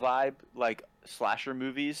girl vibe like slasher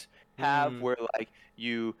movies have, where like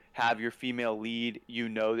you have your female lead,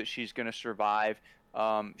 that she's going to survive.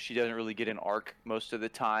 She doesn't really get an arc most of the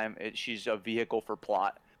time. She's a vehicle for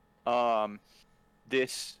plot.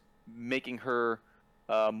 This making her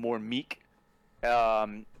more meek,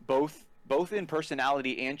 both in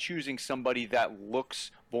personality and choosing somebody that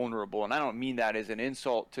looks vulnerable. And I don't mean that as an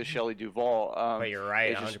insult to Shelley Duvall. But you're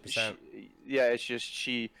right, it's just- 100%. it's just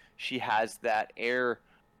she has that air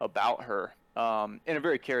about her, in a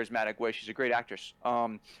very charismatic way. She's a great actress.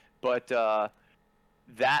 But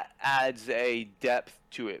that adds a depth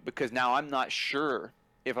to it, because now I'm not sure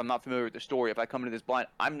if I'm not familiar with the story, if I come into this blind,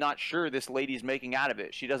 I'm not sure this lady's making out of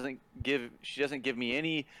it. She doesn't give me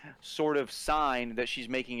any sort of sign that she's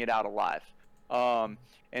making it out alive.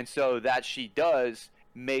 And so that she does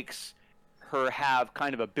makes her have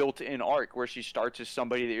kind of a built-in arc where she starts as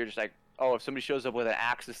somebody that you're just like, oh, if somebody shows up with an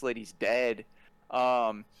axe, this lady's dead.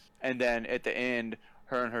 And then at the end,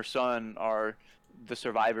 her and her son are the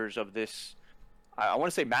survivors of this. I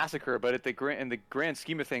want to say massacre, but in the grand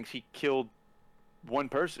scheme of things, he killed one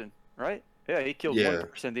person, right? Yeah, he killed one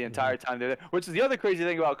person the entire time they're there. Which is the other crazy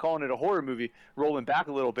thing about calling it a horror movie, rolling back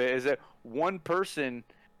a little bit, is that one person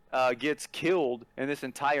gets killed in this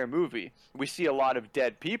entire movie. We see a lot of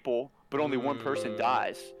dead people, but only one person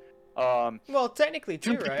dies. Well, technically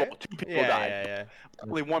two people died. Yeah.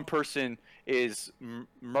 Only one person is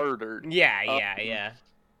murdered. Yeah.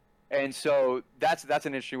 And so that's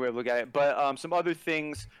an interesting way of looking at it. But some other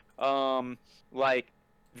things, like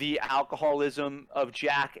the alcoholism of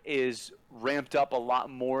Jack is ramped up a lot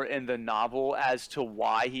more in the novel as to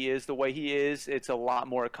why he is the way he is. It's a lot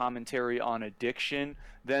more a commentary on addiction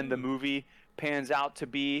than the movie pans out to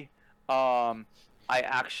be. I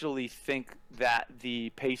actually think that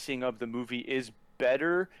the pacing of the movie is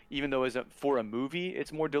better, even though for a movie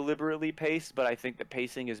it's more deliberately paced, but I think the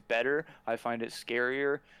pacing is better. I find it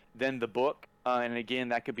scarier than the book, and again,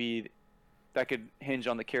 that could hinge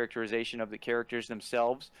on the characterization of the characters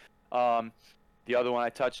themselves. The other one I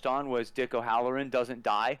touched on was Dick O'Halloran doesn't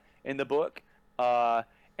die in the book, and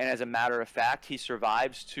as a matter of fact, he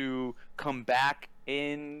survives to come back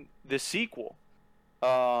in the sequel.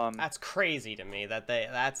 That's crazy to me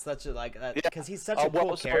that's such a because he's such a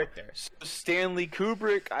cool character. So Stanley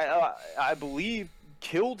Kubrick, I believe,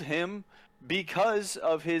 killed him because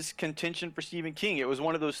of his contention for Stephen King. It was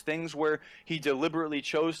one of those things where he deliberately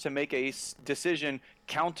chose to make a decision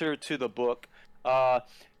counter to the book,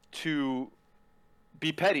 to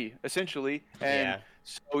be petty, essentially, and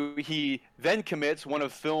so he then commits one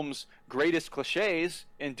of film's greatest cliches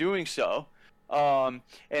in doing so,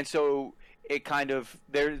 and so it's kind of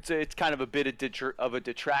a bit of a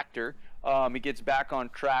detractor. It gets back on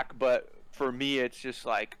track, but for me, it's just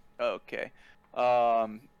like, okay.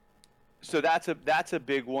 So that's a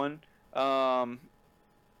big one.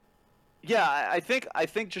 Yeah, I think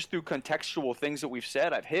just through contextual things that we've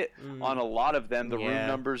said, I've hit on a lot of them. The room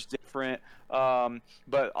number's different,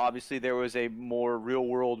 but obviously there was a more real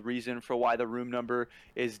world reason for why the room number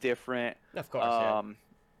is different. Of course,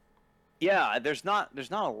 yeah, there's not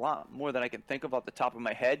a lot more that I can think of off the top of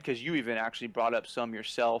my head, because you even actually brought up some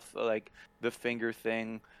yourself, like the finger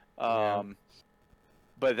thing. But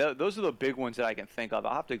those are the big ones that I can think of.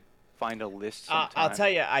 I'll have to find a list sometime. I'll tell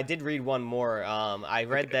you, I did read one more. I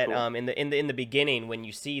read that cool. in the beginning, when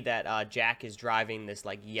you see that Jack is driving this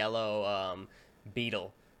like yellow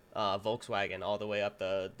Beetle Volkswagen all the way up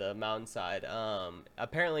the mountainside.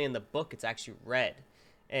 Apparently in the book it's actually red.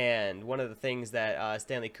 And one of the things that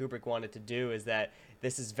Stanley Kubrick wanted to do is that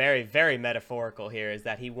this is very, very metaphorical here, is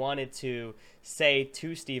that he wanted to say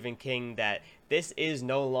to Stephen King that this is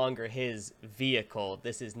no longer his vehicle.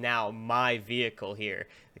 This is now my vehicle here,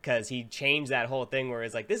 because he changed that whole thing where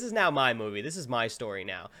it's like, this is now my movie. This is my story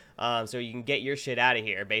now. So you can get your shit out of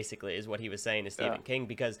here, basically, is what he was saying to Stephen King,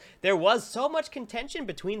 because there was so much contention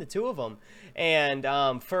between the two of them. And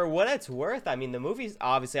for what it's worth, I mean, the movie's,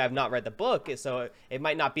 obviously I've not read the book, so it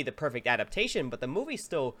might not be the perfect adaptation, but the movie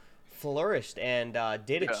still flourished and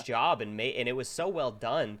did its job, and it was so well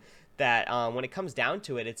done that when it comes down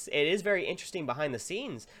to it, it is very interesting behind the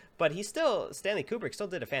scenes. But Stanley Kubrick still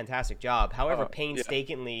did a fantastic job. However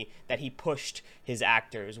painstakingly that he pushed his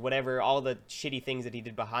actors, whatever, all the shitty things that he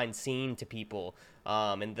did behind scene to people,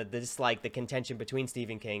 and the contention between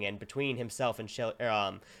Stephen King and between himself and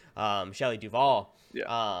Shelley Duvall.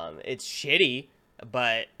 It's shitty,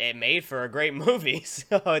 but it made for a great movie.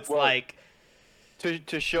 So it's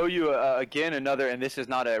To show you again another, and this is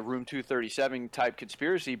not a Room 237 type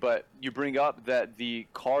conspiracy, but you bring up that the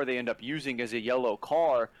car they end up using is a yellow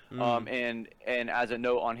car, and as a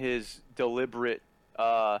note on his deliberate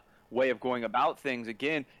way of going about things,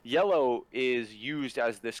 again, yellow is used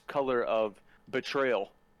as this color of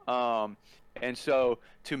betrayal, and so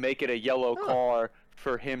to make it a yellow car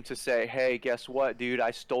for him to say, hey, guess what, dude,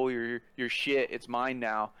 I stole your shit, it's mine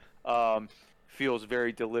now, feels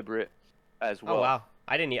very deliberate as well. Oh wow,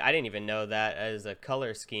 I didn't even know that as a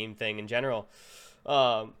color scheme thing in general.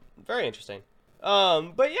 Very interesting.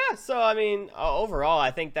 But yeah, so I mean, overall, I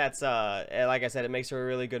think that's like I said, it makes for a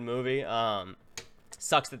really good movie.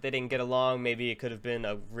 Sucks that they didn't get along. Maybe it could have been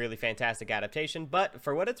a really fantastic adaptation, but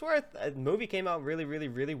for what it's worth, the movie came out really, really,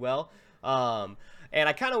 really well. And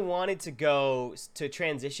I kind of wanted to go to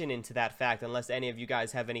transition into that fact, unless any of you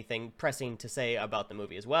guys have anything pressing to say about the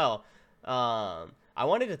movie as well. I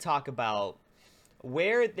wanted to talk about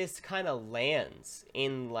where this kind of lands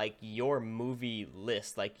in like your movie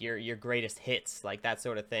list, like your greatest hits, like that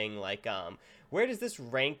sort of thing. Like, where does this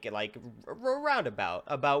rank, like roundabout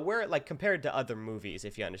about where, like compared to other movies,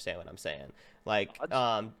 if you understand what I'm saying? Like,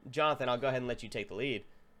 Jonathan, I'll go ahead and let you take the lead.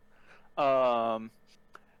 For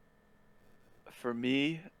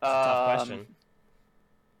me, It's a tough question.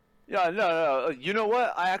 Yeah, no. You know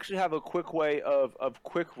what? I actually have a quick way of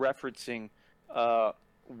quick referencing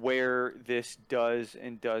where this does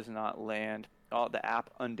and does not land. Oh, the app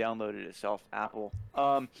undownloaded itself. Apple.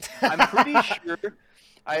 I'm pretty sure.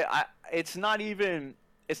 It's not in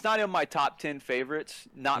my top 10 favorites.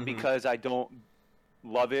 Not because I don't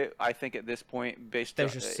love it. I think at this point, There's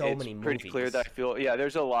just so many pretty movies. clear that I feel. Yeah,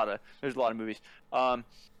 there's a lot of movies.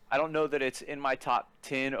 I don't know that it's in my top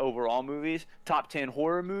 10 overall movies. Top 10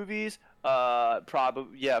 horror movies,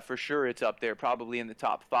 probably, yeah, for sure it's up there, probably in the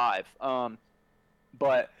top 5.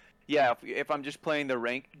 But yeah, if I'm just playing the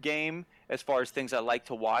rank game, as far as things I like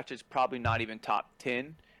to watch, it's probably not even top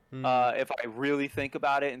 10. If I really think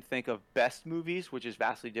about it and think of best movies, which is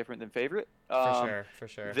vastly different than favorite, For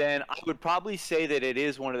sure. then I would probably say that it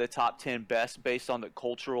is one of the top 10 best based on the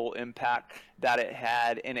cultural impact that it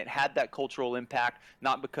had. And it had that cultural impact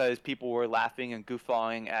not because people were laughing and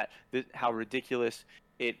goofing at how ridiculous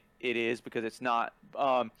it is, because it's not,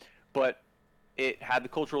 but it had the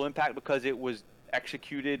cultural impact because it was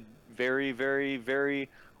executed very, very, very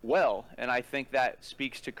well. And I think that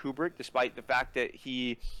speaks to Kubrick, despite the fact that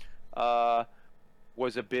he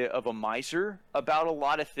was a bit of a miser about a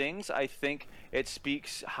lot of things. I think it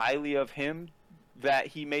speaks highly of him that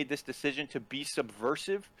he made this decision to be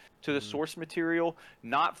subversive to the source material,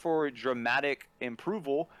 not for dramatic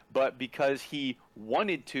approval, but because he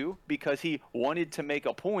wanted to make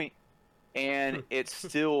a point, and it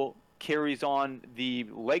still carries on the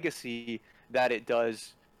legacy that it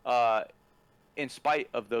does in spite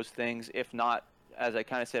of those things, if not, as I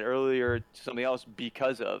kind of said earlier to somebody else,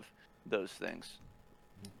 because of those things.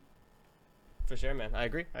 For sure, man. I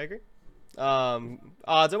agree.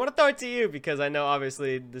 Odds, I want to throw it to you because I know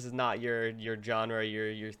obviously this is not your genre,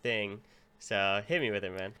 your thing. So hit me with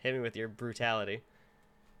it, man. Hit me with your brutality.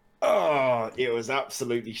 Oh, it was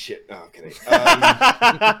absolutely shit. No, I'm kidding.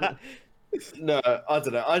 No, I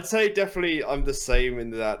don't know. I'd say definitely I'm the same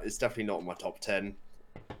in that it's definitely not in my top 10.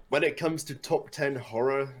 When it comes to top 10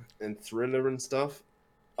 horror and thriller and stuff,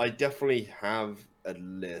 I definitely have a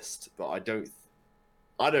list, but I don't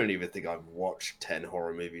even think I've watched 10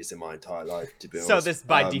 horror movies in my entire life, to be honest. So this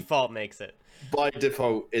by default makes it. By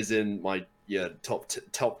default is in my top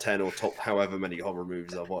 10 or top however many horror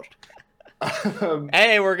movies I've watched.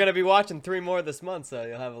 Hey, we're gonna be watching 3 more this month, so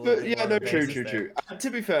you'll have a little. Yeah, no, true. To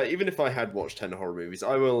be fair, even if I had watched 10 horror movies,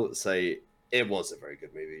 I will say it was a very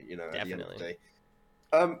good movie. You know, at the end of the day.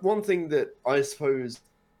 One thing that I suppose.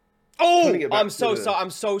 Oh, I'm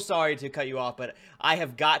so sorry to cut you off, but I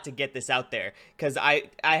have got to get this out there because I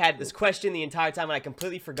had this question the entire time and I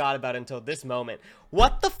completely forgot about it until this moment.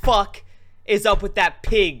 What the fuck is up with that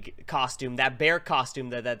pig costume, that bear costume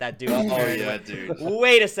that dude? Oh yeah, dude.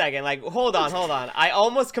 Wait a second, like hold on. I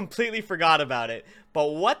almost completely forgot about it.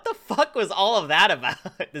 But what the fuck was all of that about?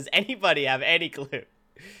 Does anybody have any clue?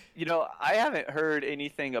 You know, I haven't heard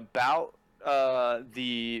anything about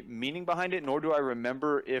the meaning behind it, nor do I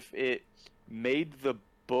remember if it made the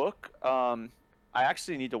book. I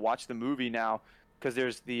actually need to watch the movie now because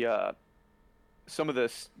there's the some of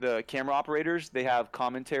the camera operators, they have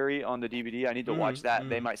commentary on the DVD. I need to watch that.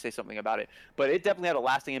 They might say something about it, but it definitely had a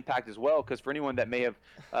lasting impact as well. Because for anyone that may have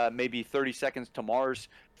maybe 30 Seconds to Mars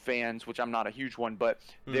fans, which I'm not a huge one, but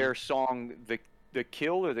their song The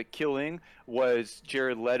Kill or The Killing was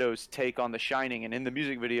Jared Leto's take on The Shining, and in the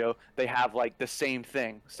music video they have like the same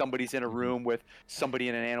thing. Somebody's in a room with somebody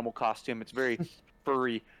in an animal costume. It's very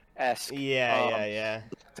furry-esque. Yeah.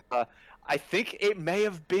 I think it may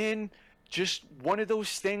have been just one of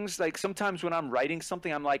those things. Like sometimes when I'm writing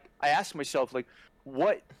something, I ask myself like,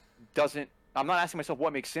 I'm not asking myself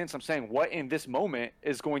what makes sense. I'm saying what in this moment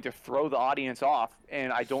is going to throw the audience off,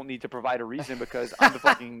 and I don't need to provide a reason because I'm the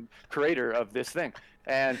fucking creator of this thing.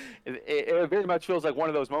 And it very much feels like one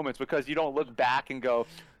of those moments because you don't look back and go,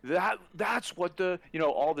 that's what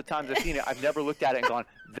all the times I've seen it, I've never looked at it and gone,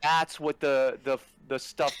 that's what the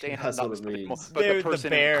stuffed animal, not the stuffed animal, but the person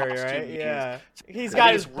the bear, in the costume right? means. Yeah. He's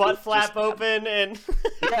got his butt flap open and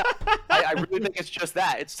yeah, I really think it's just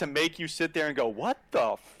that. It's to make you sit there and go, what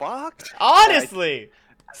the fuck? Honestly.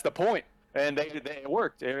 That's the point. And it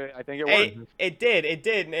worked. I think it It, worked. it did,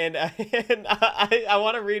 and, and I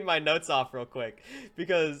want to read my notes off real quick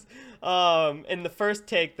because in the first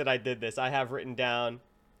take that I did this, I have written down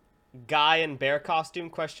guy in bear costume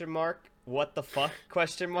question mark what the fuck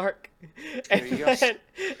question mark There you go.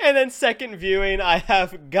 and then second viewing I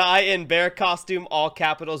have guy in bear costume all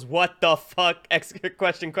capitals what the fuck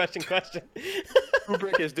question.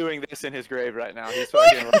 Kubrick is doing this in his grave right now. He's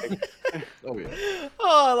fucking like, Oh yeah.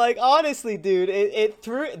 Oh, like honestly, dude, it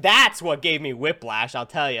threw. That's what gave me whiplash. I'll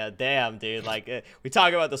tell you, damn, dude. Like we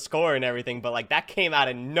talk about the score and everything, but like that came out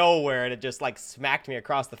of nowhere and it just like smacked me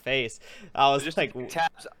across the face. I was just like,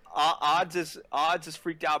 taps. Odds is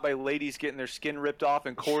freaked out by ladies getting their skin ripped off,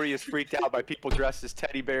 and Cory is freaked out by people dressed as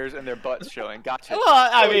teddy bears and their butts showing. Gotcha. well,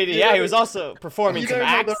 I mean, you yeah, know- he was also performing You some know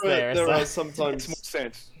how acts there. there so- are Makes sometimes more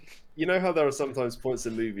sense. you know how there are sometimes points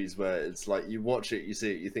in movies where it's like you watch it, you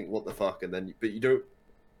see it, you think what the fuck, and then but you don't.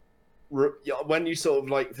 When you sort of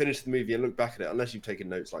like finish the movie and look back at it, unless you've taken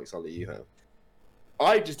notes like Sully, you have.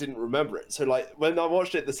 I just didn't remember it. So like when I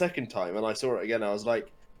watched it the second time and I saw it again, I was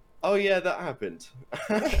like, "Oh yeah, that happened,"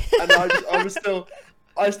 and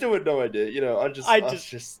I still had no idea. You know, I just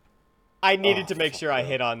I needed Oh, to make fuck sure I no.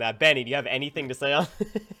 hit on that. Benny, do you have anything to say on?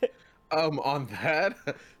 On that,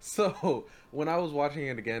 so when I was watching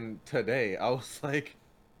it again today, I was like,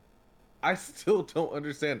 I still don't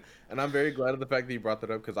understand, and I'm very glad of the fact that you brought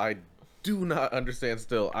that up because I do not understand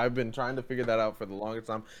still. I've been trying to figure that out for the longest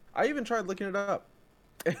time. I even tried looking it up,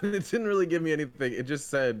 and it didn't really give me anything. It just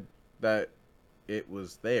said that it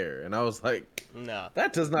was there, and I was like, No.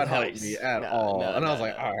 that does not help Nice. me at No, all. no, and I no, was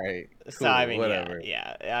like, no. all right, cool, So I mean, whatever.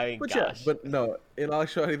 yeah. I mean, But gosh. yeah, but no, in all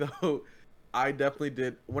actuality though, I definitely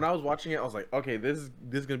did. When I was watching it, I was like, okay, this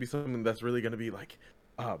is gonna be something that's really gonna be like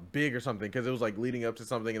big or something, because it was like leading up to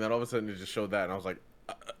something, and then all of a sudden it just showed that, and I was like,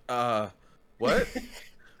 what?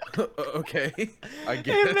 Okay, I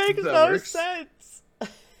guess It makes that no works. sense.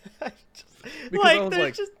 Because like, I was there's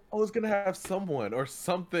like, just I was gonna have someone or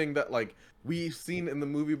something that like we've seen in the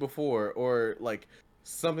movie before, or like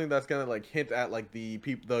something that's gonna like hint at like the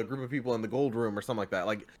group of people in the gold room or something like that,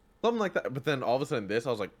 like something like that. But then all of a sudden, this,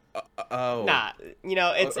 I was like, oh, nah. You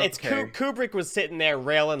know, it's okay. Kubrick was sitting there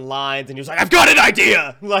railing lines, and he was like, "I've got an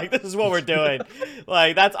idea. Like, this is what we're doing."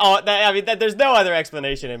 Like, that's all. I mean, there's no other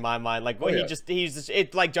explanation in my mind. Like, well, Oh, yeah. he's just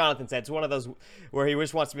it. Like Jonathan said, it's one of those where he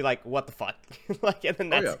just wants to be like, "What the fuck?" Like, and then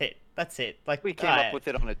that's yeah. it. That's it. Like, We came up with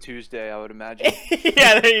it on a Tuesday, I would imagine.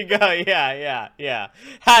 yeah, there you go. Yeah.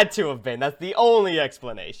 Had to have been. That's the only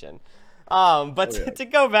explanation. But Oh, yeah. to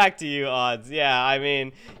go back to you, Odds, yeah, I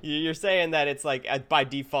mean, you're saying that it's like by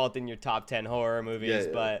default in your top 10 horror movies,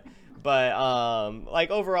 Yeah. but like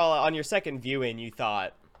overall on your second viewing, you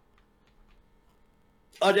thought,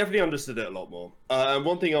 I definitely understood it a lot more. And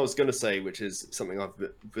one thing I was going to say, which is something I've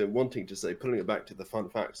been wanting to say, pulling it back to the fun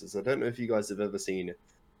facts, is I don't know if you guys have ever seen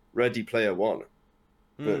Ready Player One,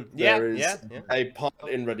 but yeah, there is yeah. a part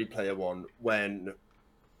in Ready Player One when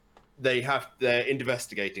they're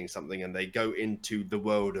investigating something and they go into the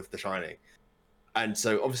world of The Shining, and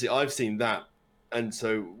so obviously I've seen that, and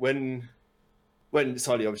so when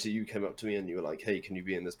Sally, obviously you came up to me and you were like, "Hey, can you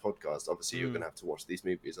be in this podcast? Obviously you're gonna have to watch these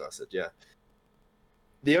movies." And I said, "Yeah."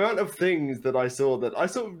 The amount of things that I saw that I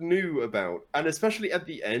sort of knew about, and especially at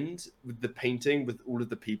the end with the painting with all of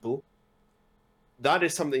the people, that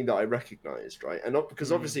is something that I recognized, right? And not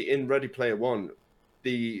because obviously in Ready Player One,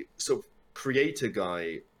 the sort of creator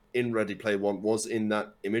guy in Ready Player One was in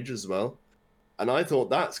that image as well. And I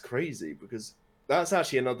thought that's crazy because that's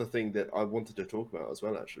actually another thing that I wanted to talk about as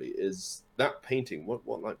well, actually, is that painting. What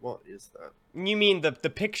is that? You mean the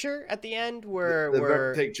picture at the end where The where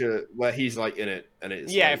red picture where he's like in it and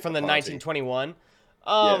it's yeah, like from a the party. 1921.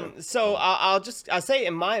 Yeah. So I'll say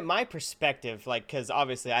in my perspective, like, because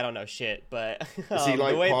obviously I don't know shit, but Is he the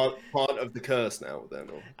like way- part of the curse now then?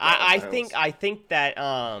 Or I the think house?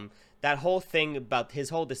 that that whole thing about his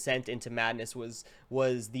whole descent into madness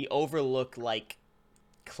was the Overlook like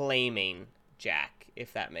claiming Jack,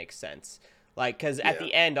 if that makes sense. Like, because at Yeah.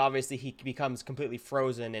 the end, obviously he becomes completely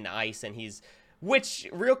frozen in ice, and which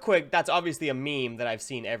real quick, that's obviously a meme that I've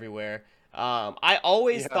seen everywhere. I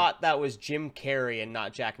always thought that was Jim Carrey and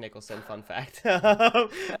not Jack Nicholson. Fun fact.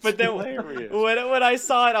 But then hilarious. when I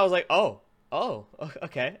saw it, I was like, oh,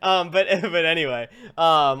 okay. But anyway,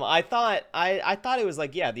 I thought it was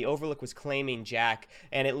like, yeah, the Overlook was claiming Jack,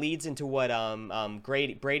 and it leads into what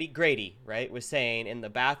Grady, right, was saying in the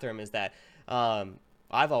bathroom is that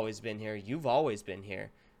I've always been here, you've always been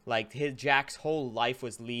here. Like Jack's whole life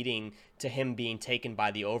was leading to him being taken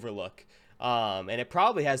by the Overlook. And it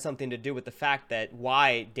probably has something to do with the fact that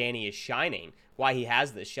why Danny is shining, why he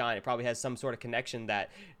has this shine. It probably has some sort of connection that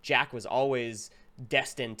Jack was always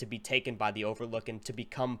destined to be taken by the Overlook and to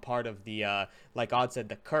become part of the, like Odd said,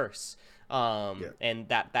 the curse. And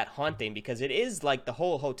that haunting, because it is like the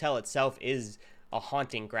whole hotel itself is a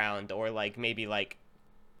haunting ground, or like maybe like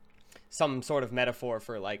some sort of metaphor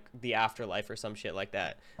for like the afterlife or some shit like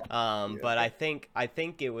that. But I think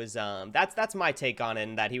it was that's my take on it,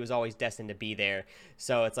 and that he was always destined to be there.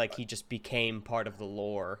 So it's like he just became part of the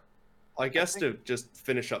lore. I guess to just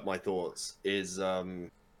finish up my thoughts is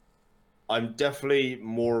I'm definitely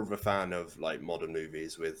more of a fan of like modern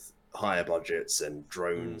movies with higher budgets and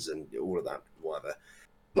drones and all of that, whatever.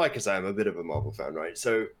 Like I say, I'm a bit of a Marvel fan, right?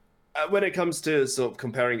 So when it comes to sort of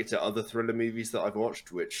comparing it to other thriller movies that I've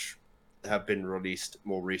watched, which have been released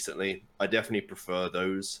more recently, I definitely prefer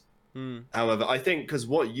those. However, I think because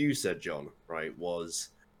what you said, John, right, was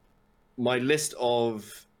my list of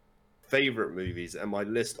favorite movies and my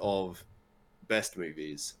list of best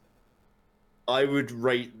movies, I would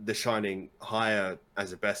rate The Shining higher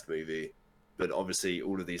as a best movie, but obviously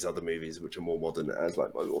all of these other movies, which are more modern, as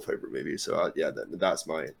like my more favorite movies. So yeah, that's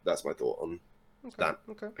my thought on that.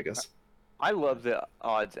 Okay, I guess. I love the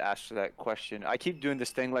odds asked that question. I keep doing this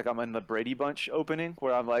thing like I'm in the Brady Bunch opening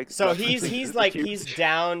where I'm like. So he's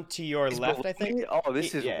down to your left, I think. Oh,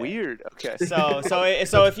 this is weird. Okay. So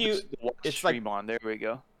if you, it's stream like on. There we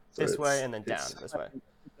go. This way and then down this way.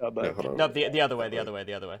 No, the other way.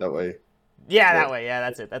 That way. Yeah, that way. Yeah,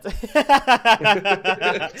 that's it.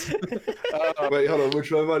 Wait, hold on.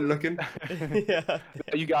 Which way am I looking? Yeah.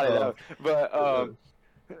 You got it out. But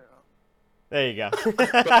there you go.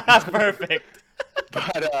 Perfect.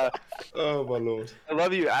 But oh my lord. I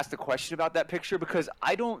love you asked the question about that picture, because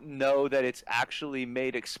I don't know that it's actually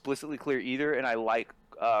made explicitly clear either, and I like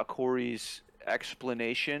Cory's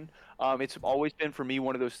explanation. It's always been for me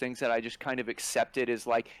one of those things that I just kind of accepted as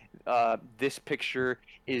like this picture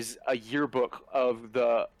is a yearbook of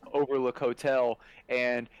the Overlook Hotel,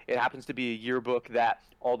 and it happens to be a yearbook that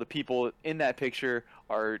all the people in that picture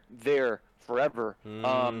are there forever.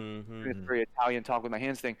 It's very Italian talk with my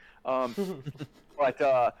hands thing.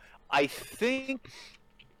 But I think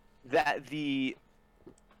that the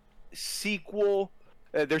sequel,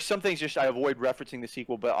 there's some things just I avoid referencing the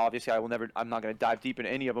sequel, but obviously I'm not going to dive deep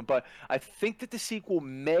into any of them. But I think that the sequel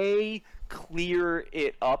may clear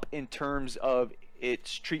it up in terms of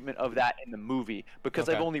its treatment of that in the movie, because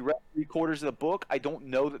I've only read 3/4 of the book. I don't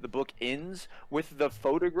know that the book ends with the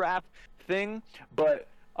photograph thing, but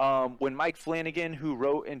when Mike Flanagan, who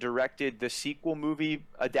wrote and directed the sequel movie,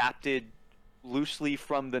 adapted loosely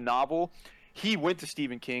from the novel, he went to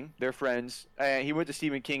Stephen King, they're friends, and he went to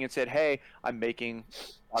Stephen King and said, hey, I'm making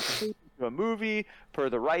a movie per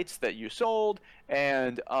the rights that you sold,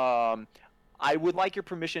 and I would like your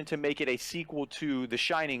permission to make it a sequel to the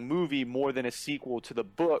Shining movie more than a sequel to the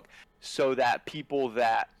book, so that people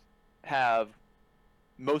that have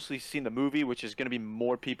mostly seen the movie, which is going to be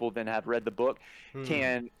more people than have read the book,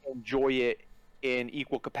 can enjoy it in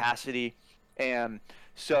equal capacity. And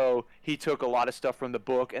so he took a lot of stuff from the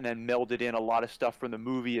book and then melded in a lot of stuff from the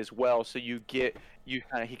movie as well. So he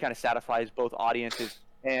kind of satisfies both audiences.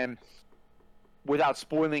 And without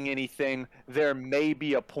spoiling anything, there may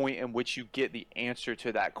be a point in which you get the answer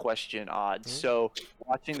to that question, Odd. So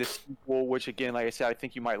watching the sequel, which again, like I said, I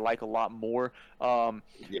think you might like a lot more.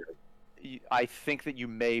 I think that you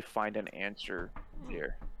may find an answer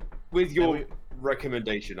there. With your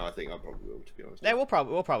recommendation, I think I probably will, to be honest. Yeah, we'll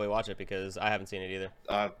probably watch it, because I haven't seen it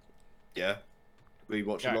either. Yeah. We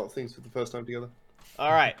watch a lot of things for the first time together.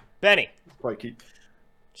 All right, Benny. Quite cute.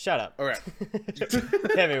 Shut up. All right.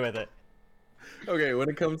 Hit me with it. Okay, when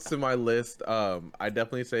it comes to my list, I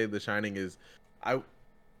definitely say The Shining is, I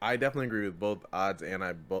definitely agree with both Odds, and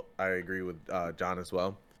I agree with John as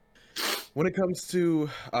well. When it comes to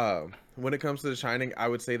The Shining, I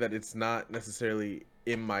would say that it's not necessarily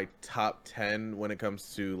in my top 10 when it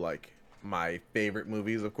comes to like my favorite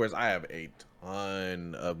movies. Of course, I have a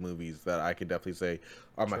ton of movies that I could definitely say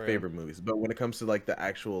are my favorite movies. But when it comes to like the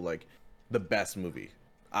actual like the best movie,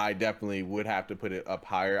 I definitely would have to put it up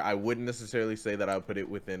higher. I wouldn't necessarily say that I would put it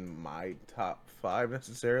within my top 5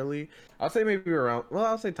 necessarily. I'll say maybe around, well,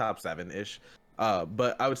 I'll say top 7-ish.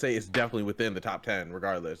 But I would say it's definitely within the top 10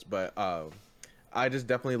 regardless. But I just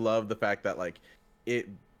definitely love the fact that like it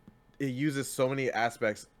uses so many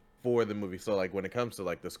aspects for the movie. So like when it comes to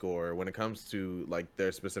like the score, when it comes to like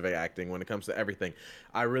their specific acting, when it comes to everything,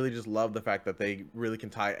 I really just love the fact that they really can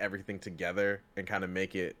tie everything together and kind of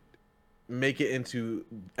make it into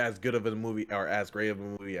as good of a movie or as great of a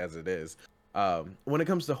movie as it is. When it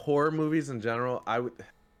comes to horror movies in general,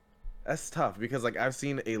 That's tough because like I've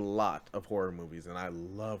seen a lot of horror movies and I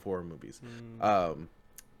love horror movies.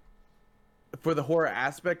 For the horror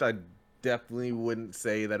aspect, I definitely wouldn't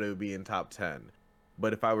say that it would be in top 10.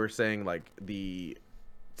 But if I were saying like the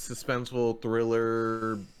suspenseful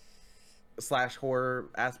thriller slash horror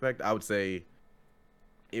aspect, I would say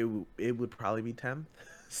it would probably be 10th,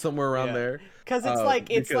 somewhere around there. Because it's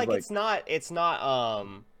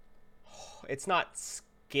not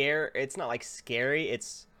scare. It's not like scary.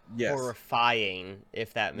 It's Yes. horrifying,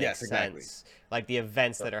 if that makes Yes, exactly. sense. Like the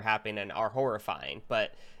events that are happening are horrifying,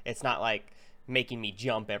 but it's not like making me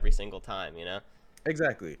jump every single time, you know?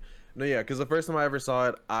 Exactly. No, yeah, because the first time I ever saw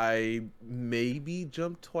it, I maybe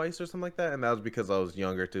jumped twice or something like that, and that was because I was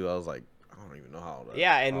younger too. I was like, I don't even know how old.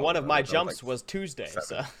 Yeah, and how one old of I my was. I jumps like was Tuesday, 7.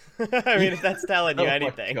 so I mean, if that's telling you Oh my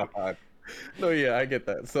anything. God. No, yeah, I get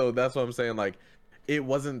that. So that's what I'm saying. Like, it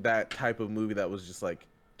wasn't that type of movie that was just like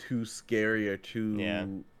too scary or too. Yeah.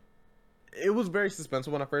 It was very suspenseful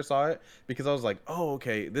when I first saw it because I was like, oh,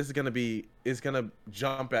 okay, this is gonna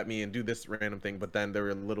jump at me and do this random thing. But then there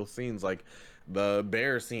were little scenes like the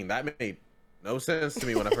bear scene that made no sense to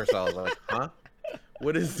me when I first saw it. I was like, huh?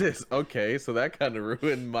 What is this? Okay, so that kind of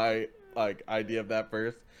ruined my like idea of that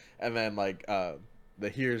first. And then like the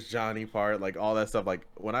here's Johnny part, like all that stuff. Like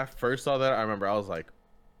when I first saw that, I remember I was like,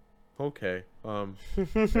 okay,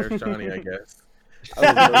 there's Johnny, I guess. I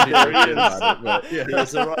was a little kid about it, but yeah. He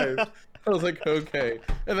has arrived. I was like, okay.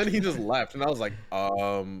 And then he just left, and I was like,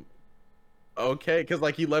 okay, because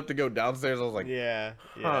like he left to go downstairs. I was like, Yeah,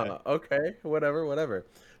 huh, okay, whatever.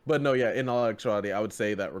 But no, yeah, in all actuality, I would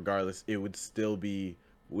say that regardless, it would still be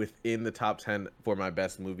within the top 10 for my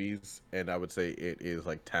best movies, and I would say it is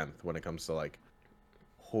like 10th when it comes to like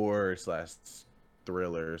horror slash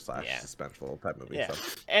thriller slash suspenseful type movie. Yeah. So,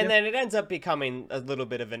 And then it ends up becoming a little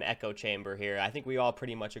bit of an echo chamber here. I think we all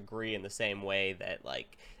pretty much agree in the same way that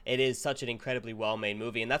like it is such an incredibly well-made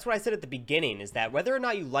movie. And that's what I said at the beginning, is that whether or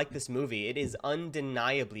not you like this movie, it is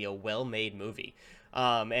undeniably a well-made movie.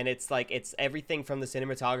 And it's like, it's everything from the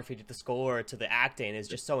cinematography to the score to the acting is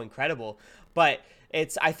just so incredible. But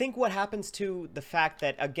I think what happens to the fact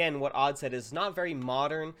that, again, what Odd said is not very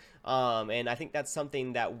modern. And I think that's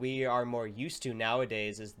something that we are more used to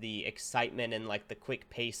nowadays, is the excitement and like the quick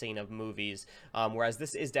pacing of movies. Whereas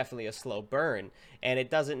this is definitely a slow burn, and it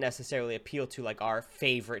doesn't necessarily appeal to like our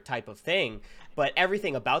favorite type of thing. But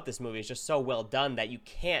everything about this movie is just so well done that you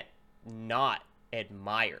can't not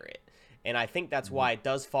admire it. And I think that's why it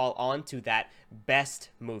does fall onto that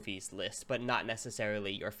best movies list, but not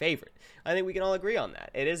necessarily your favorite. I think we can all agree on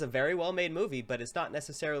that. It is a very well-made movie, but it's not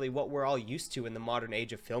necessarily what we're all used to in the modern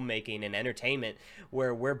age of filmmaking and entertainment,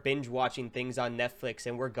 where we're binge-watching things on Netflix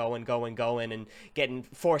and we're going, and getting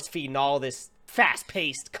force-feeding all this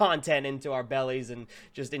fast-paced content into our bellies and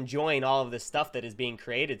just enjoying all of this stuff that is being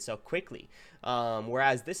created so quickly.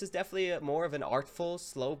 Whereas this is definitely more of an artful,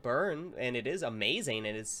 slow burn, and it is amazing,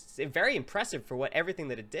 and it's very impressive for everything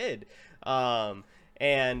that it did.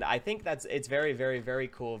 And I think it's very, very, very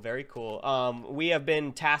cool. Very cool. We have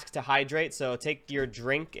been tasked to hydrate, so take your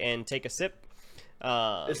drink and take a sip.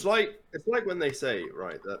 It's like when they say,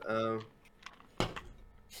 right, that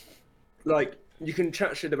like you can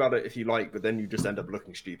chat shit about it if you like, but then you just end up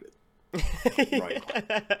looking stupid. Right.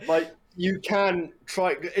 Like you can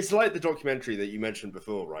try. It's like the documentary that you mentioned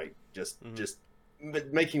before, right? Just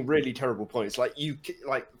making really terrible points. Like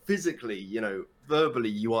like physically, verbally,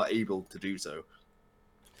 you are able to do so.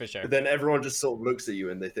 For sure. But then everyone just sort of looks at you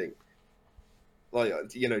and they think, like,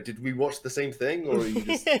 did we watch the same thing, or are you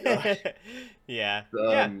just? Yeah.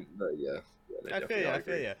 But yeah. I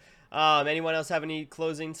feel you. Anyone else have any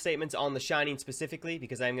closing statements on The Shining specifically?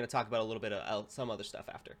 Because I'm going to talk about a little bit of some other stuff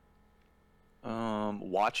after.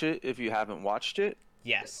 Watch it if you haven't watched it.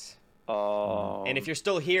 Yes. And if you're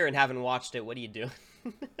still here and haven't watched it, what are you doing?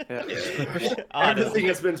 Everything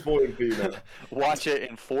has been spoiled for you now. Watch it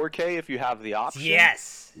in 4K if you have the option.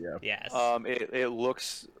 Yes. Yeah. Yes. It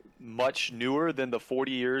looks much newer than the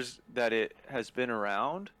 40 years that it has been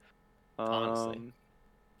around. Honestly.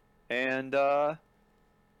 And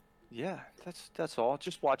yeah, that's all.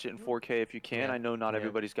 Just watch it in 4K if you can. Yeah. I know not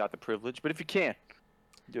everybody's got the privilege, but if you can,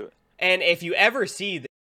 do it. And if you ever see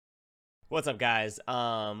what's up, guys?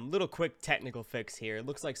 Little quick technical fix here. It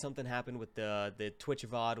looks like something happened with the Twitch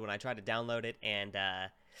VOD when I tried to download it and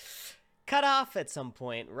cut off at some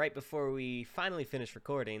point right before we finally finished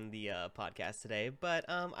recording the podcast today. But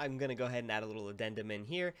I'm gonna go ahead and add a little addendum in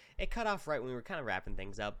here. It cut off right when we were kind of wrapping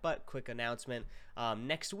things up. But quick announcement: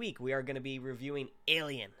 next week we are gonna be reviewing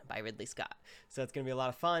Alien by Ridley Scott. So it's gonna be a lot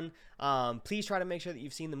of fun. Please try to make sure that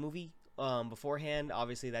you've seen the movie beforehand.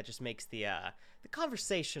 Obviously, that just makes the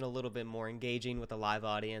conversation a little bit more engaging with a live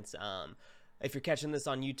audience. If you're catching this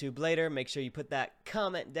on YouTube later, make sure you put that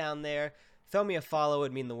comment down there. Throw me a follow,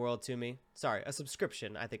 would mean the world to me. Sorry, a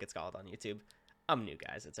subscription, I think it's called on YouTube. I'm new,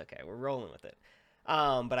 guys. It's okay. We're rolling with it.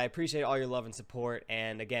 But I appreciate all your love and support.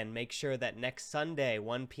 And again, make sure that next Sunday,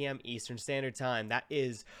 1 p.m. Eastern Standard Time, that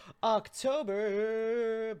is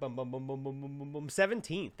October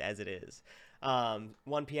 17th, as it is, 1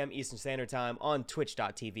 p.m. Eastern Standard Time on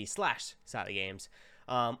twitch.tv/SileyGames.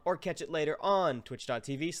 Or catch it later on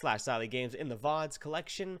twitch.tv/SileyGames in the VODs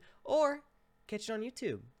collection, or catch it on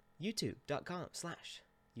YouTube, youtube.com/,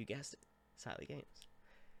 you guessed it, SileyGames.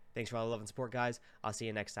 Thanks for all the love and support, guys. I'll see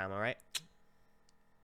you next time, all right?